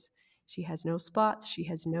bruises. She has no spots. She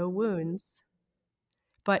has no wounds.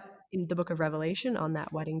 But in the book of Revelation, on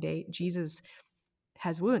that wedding day, Jesus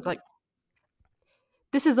has wounds. Like,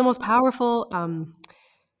 this is the most powerful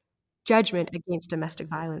judgment against domestic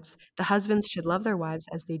violence. The husbands should love their wives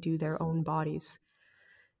as they do their own bodies.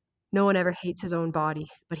 No one ever hates his own body,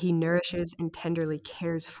 but he nourishes and tenderly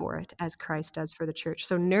cares for it, as Christ does for the church.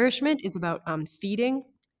 So nourishment is about feeding.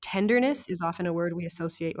 Tenderness is often a word we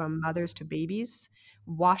associate mothers to babies.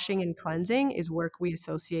 Washing and cleansing is work we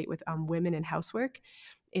associate with women and housework.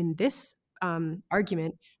 In this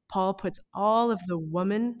argument, Paul puts all of the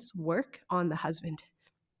woman's work on the husband.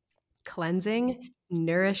 Cleansing,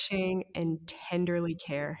 nourishing, and tenderly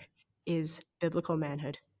care is biblical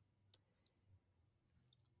manhood.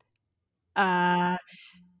 And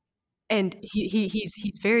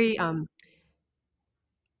he's very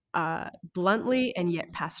bluntly and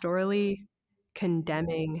yet pastorally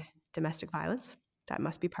condemning domestic violence. That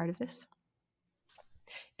must be part of this.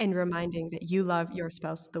 And reminding that you love your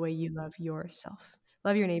spouse the way you love yourself.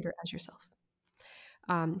 Love your neighbor as yourself.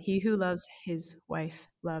 He who loves his wife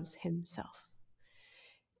loves himself.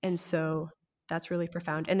 And so that's really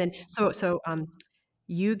profound. And then,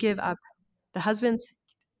 You give up, the husbands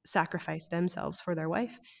sacrifice themselves for their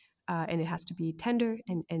wife, and it has to be tender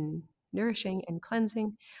and nourishing and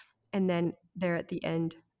cleansing. And then there at the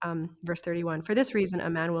end, verse 31, for this reason, a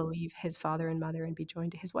man will leave his father and mother and be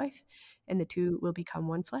joined to his wife, and the two will become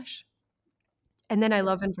one flesh. And then I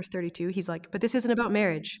love in verse 32, he's like, but this isn't about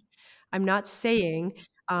marriage. I'm not saying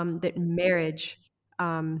that marriage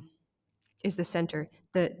is the center,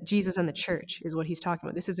 that Jesus and the church is what he's talking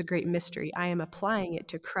about. This is a great mystery. I am applying it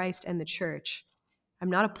to Christ and the church. I'm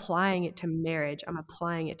not applying it to marriage. I'm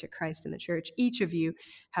applying it to Christ and the church. Each of you,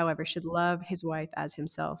 however, should love his wife as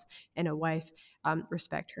himself, and a wife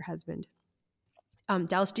respect her husband.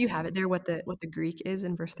 Dallas, do you have it there? What the Greek is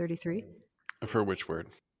in verse 33? For which word?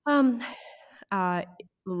 Um,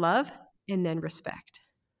 love and then respect.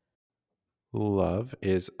 Love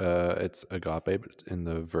is it's agape, but it's in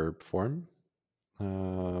the verb form.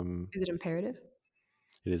 Is it imperative?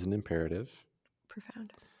 It is an imperative.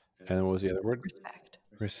 Profound. And what was the other word? Respect.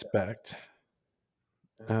 Respect.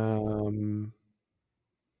 That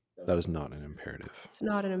is not an imperative. It's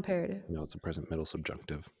not an imperative. No, it's a present middle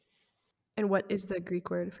subjunctive. And what is the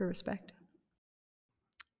Greek word for respect?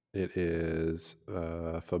 It is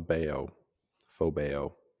phobeo.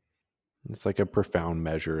 Phobeo. It's like a profound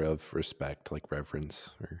measure of respect, like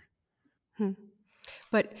reverence.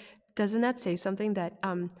 But doesn't that say something that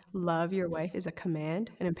love your wife is a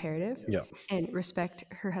command, an imperative? Yeah. And respect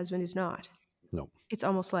her husband is not. No. It's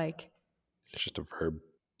almost like It's just a verb.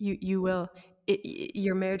 you will,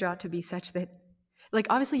 your marriage ought to be such that, like,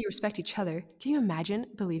 obviously you respect each other. Can you imagine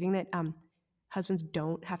believing that husbands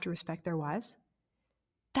don't have to respect their wives?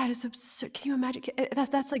 That is absurd. Can you imagine?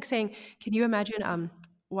 That's like saying, can you imagine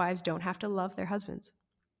wives don't have to love their husbands?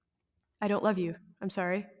 I don't love you. I'm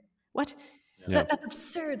sorry. What? Yeah. That's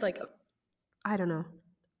absurd. Like, I don't know.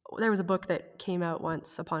 There was a book that came out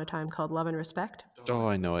once upon a time called Love and Respect. Oh,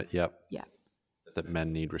 I know it. Yep. Yeah. That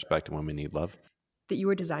men need respect and women need love. That you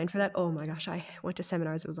were designed for that. Oh my gosh. I went to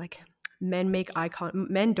seminars. It was like men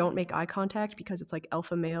don't make eye contact because it's like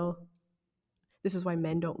alpha male. This is why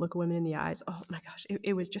men don't look women in the eyes. Oh my gosh.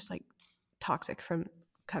 It was just like toxic from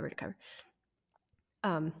cover to cover.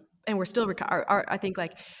 And we're still I think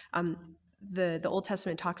like the Old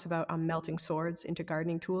Testament talks about melting swords into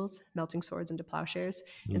gardening tools, melting swords into plowshares.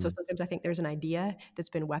 And so sometimes I think there's an idea that's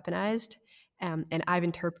been weaponized, and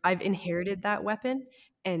I've inherited that weapon,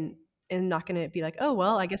 and not going to be like, oh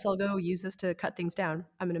well, I guess I'll go use this to cut things down.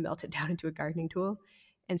 I'm going to melt it down into a gardening tool.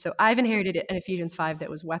 And so I've inherited an Ephesians 5 that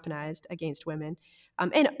was weaponized against women,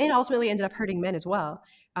 and ultimately ended up hurting men as well.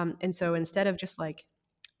 And so instead of just like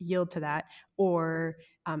yield to that or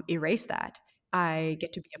erase that, I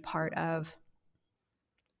get to be a part of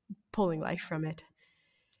pulling life from it.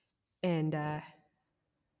 And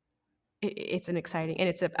it's an exciting, and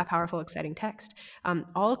it's a powerful, exciting text.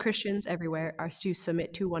 All Christians everywhere are to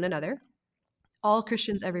submit to one another. All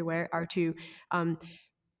Christians everywhere are to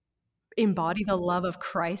embody the love of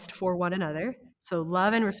Christ for one another. So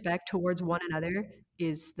love and respect towards one another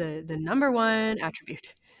is the number one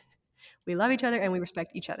attribute. We love each other and we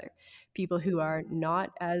respect each other. People who are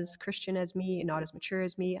not as Christian as me, not as mature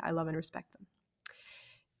as me, I love and respect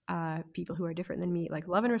them. People who are different than me, like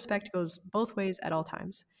love and respect goes both ways at all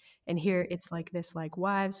times. And here it's like this, like,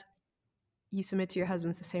 wives, you submit to your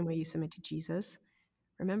husbands the same way you submit to Jesus.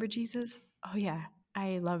 Remember Jesus? Oh yeah,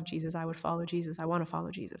 I love Jesus. I would follow Jesus. I want to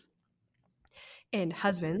follow Jesus. And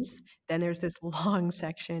husbands, then there's this long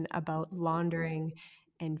section about laundering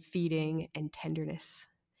and feeding and tenderness,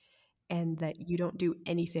 and that you don't do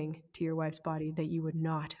anything to your wife's body that you would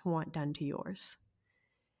not want done to yours.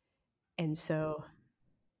 And so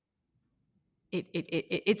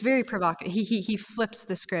it's very provocative. He flips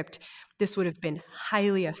the script. This would have been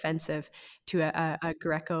highly offensive to a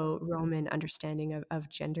Greco-Roman understanding of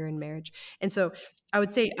gender and marriage. And so I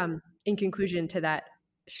would say, in conclusion to that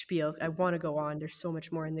spiel, I want to go on. There's so much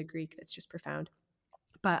more in the Greek that's just profound.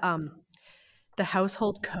 But the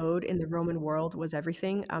household code in the Roman world was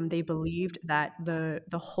everything. They believed that the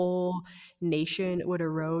whole nation would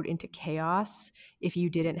erode into chaos if you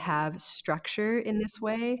didn't have structure in this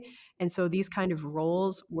way. And so these kind of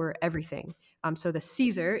roles were everything. So the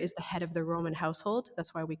Caesar is the head of the Roman household.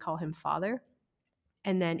 That's why we call him father.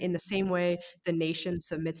 And then in the same way, the nation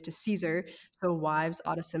submits to Caesar, so wives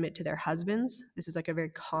ought to submit to their husbands. This is like a very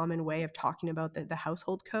common way of talking about the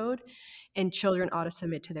household code. And children ought to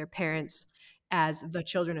submit to their parents as the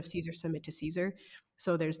children of Caesar submit to Caesar.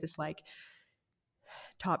 So there's this like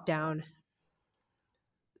top down,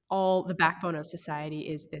 all the backbone of society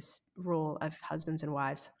is this role of husbands and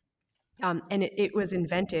wives. And it was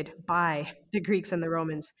invented by the Greeks and the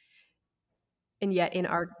Romans. And yet in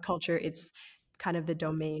our culture, it's kind of the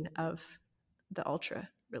domain of the ultra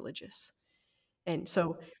religious. And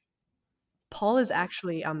so Paul is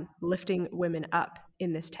actually lifting women up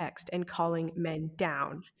in this text and calling men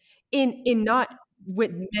down in not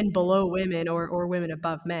with men below women or women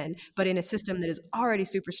above men, but in a system that is already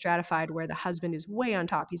super stratified where the husband is way on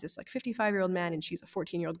top. He's this like 55-year-old man and she's a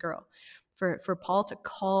 14-year-old girl. For Paul to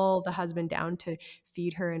call the husband down to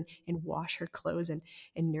feed her and wash her clothes and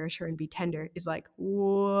nourish her and be tender is like,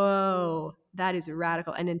 whoa, that is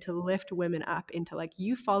radical. And then to lift women up into like,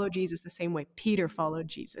 you follow Jesus the same way Peter followed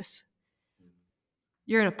Jesus.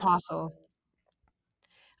 You're an apostle.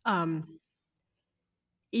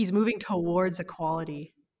 He's moving towards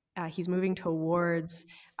equality. He's moving towards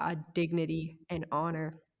dignity and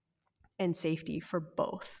honor and safety for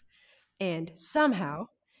both. And somehow,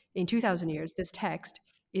 in 2,000 years, this text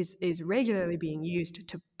is regularly being used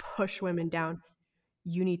to push women down.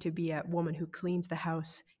 You need to be a woman who cleans the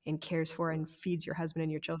house and cares for and feeds your husband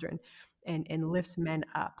and your children and lifts men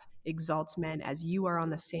up, exalts men as you are on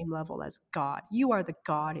the same level as God. You are the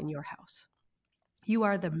God in your house. You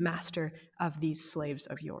are the master of these slaves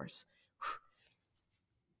of yours.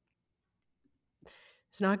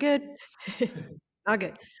 It's not good. Not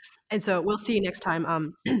good. And so we'll see next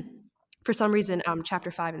time. For some reason,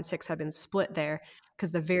 chapter 5 and 6 have been split there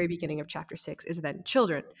because the very beginning of chapter 6 is then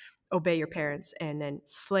children, obey your parents, and then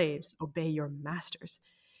slaves, obey your masters.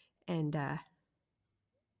 And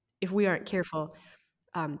if we aren't careful,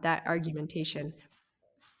 that argumentation,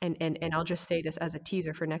 and I'll just say this as a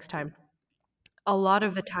teaser for next time, a lot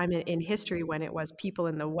of the time in history when it was people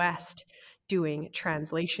in the West doing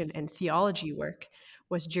translation and theology work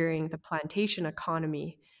was during the plantation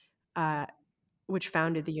economy, which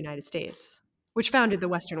founded the United States, which founded the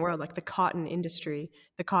Western world. Like the cotton industry,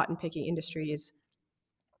 the cotton picking industry is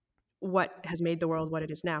what has made the world what it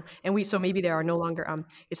is now. And so maybe there are no longer,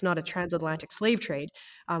 it's not a transatlantic slave trade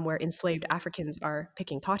where enslaved Africans are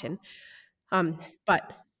picking cotton,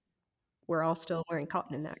 but we're all still wearing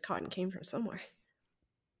cotton and that cotton came from somewhere.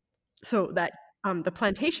 So that the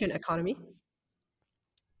plantation economy,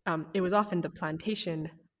 it was often the plantation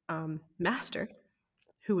master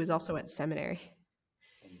who was also at seminary.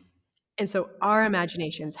 And so our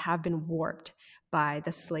imaginations have been warped by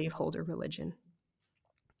the slaveholder religion.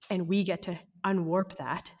 And we get to unwarp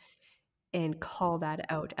that and call that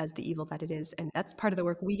out as the evil that it is. And that's part of the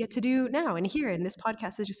work we get to do now and here. And this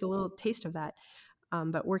podcast is just a little taste of that.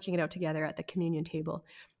 But working it out together at the communion table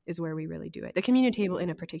is where we really do it. The communion table in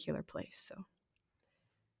a particular place. So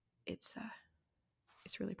it's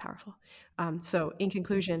really powerful. So in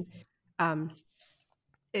conclusion,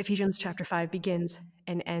 Ephesians chapter 5 begins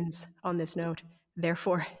and ends on this note.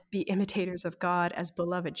 Therefore, be imitators of God as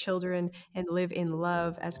beloved children and live in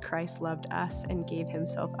love as Christ loved us and gave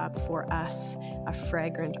himself up for us, a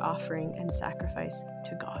fragrant offering and sacrifice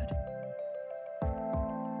to God.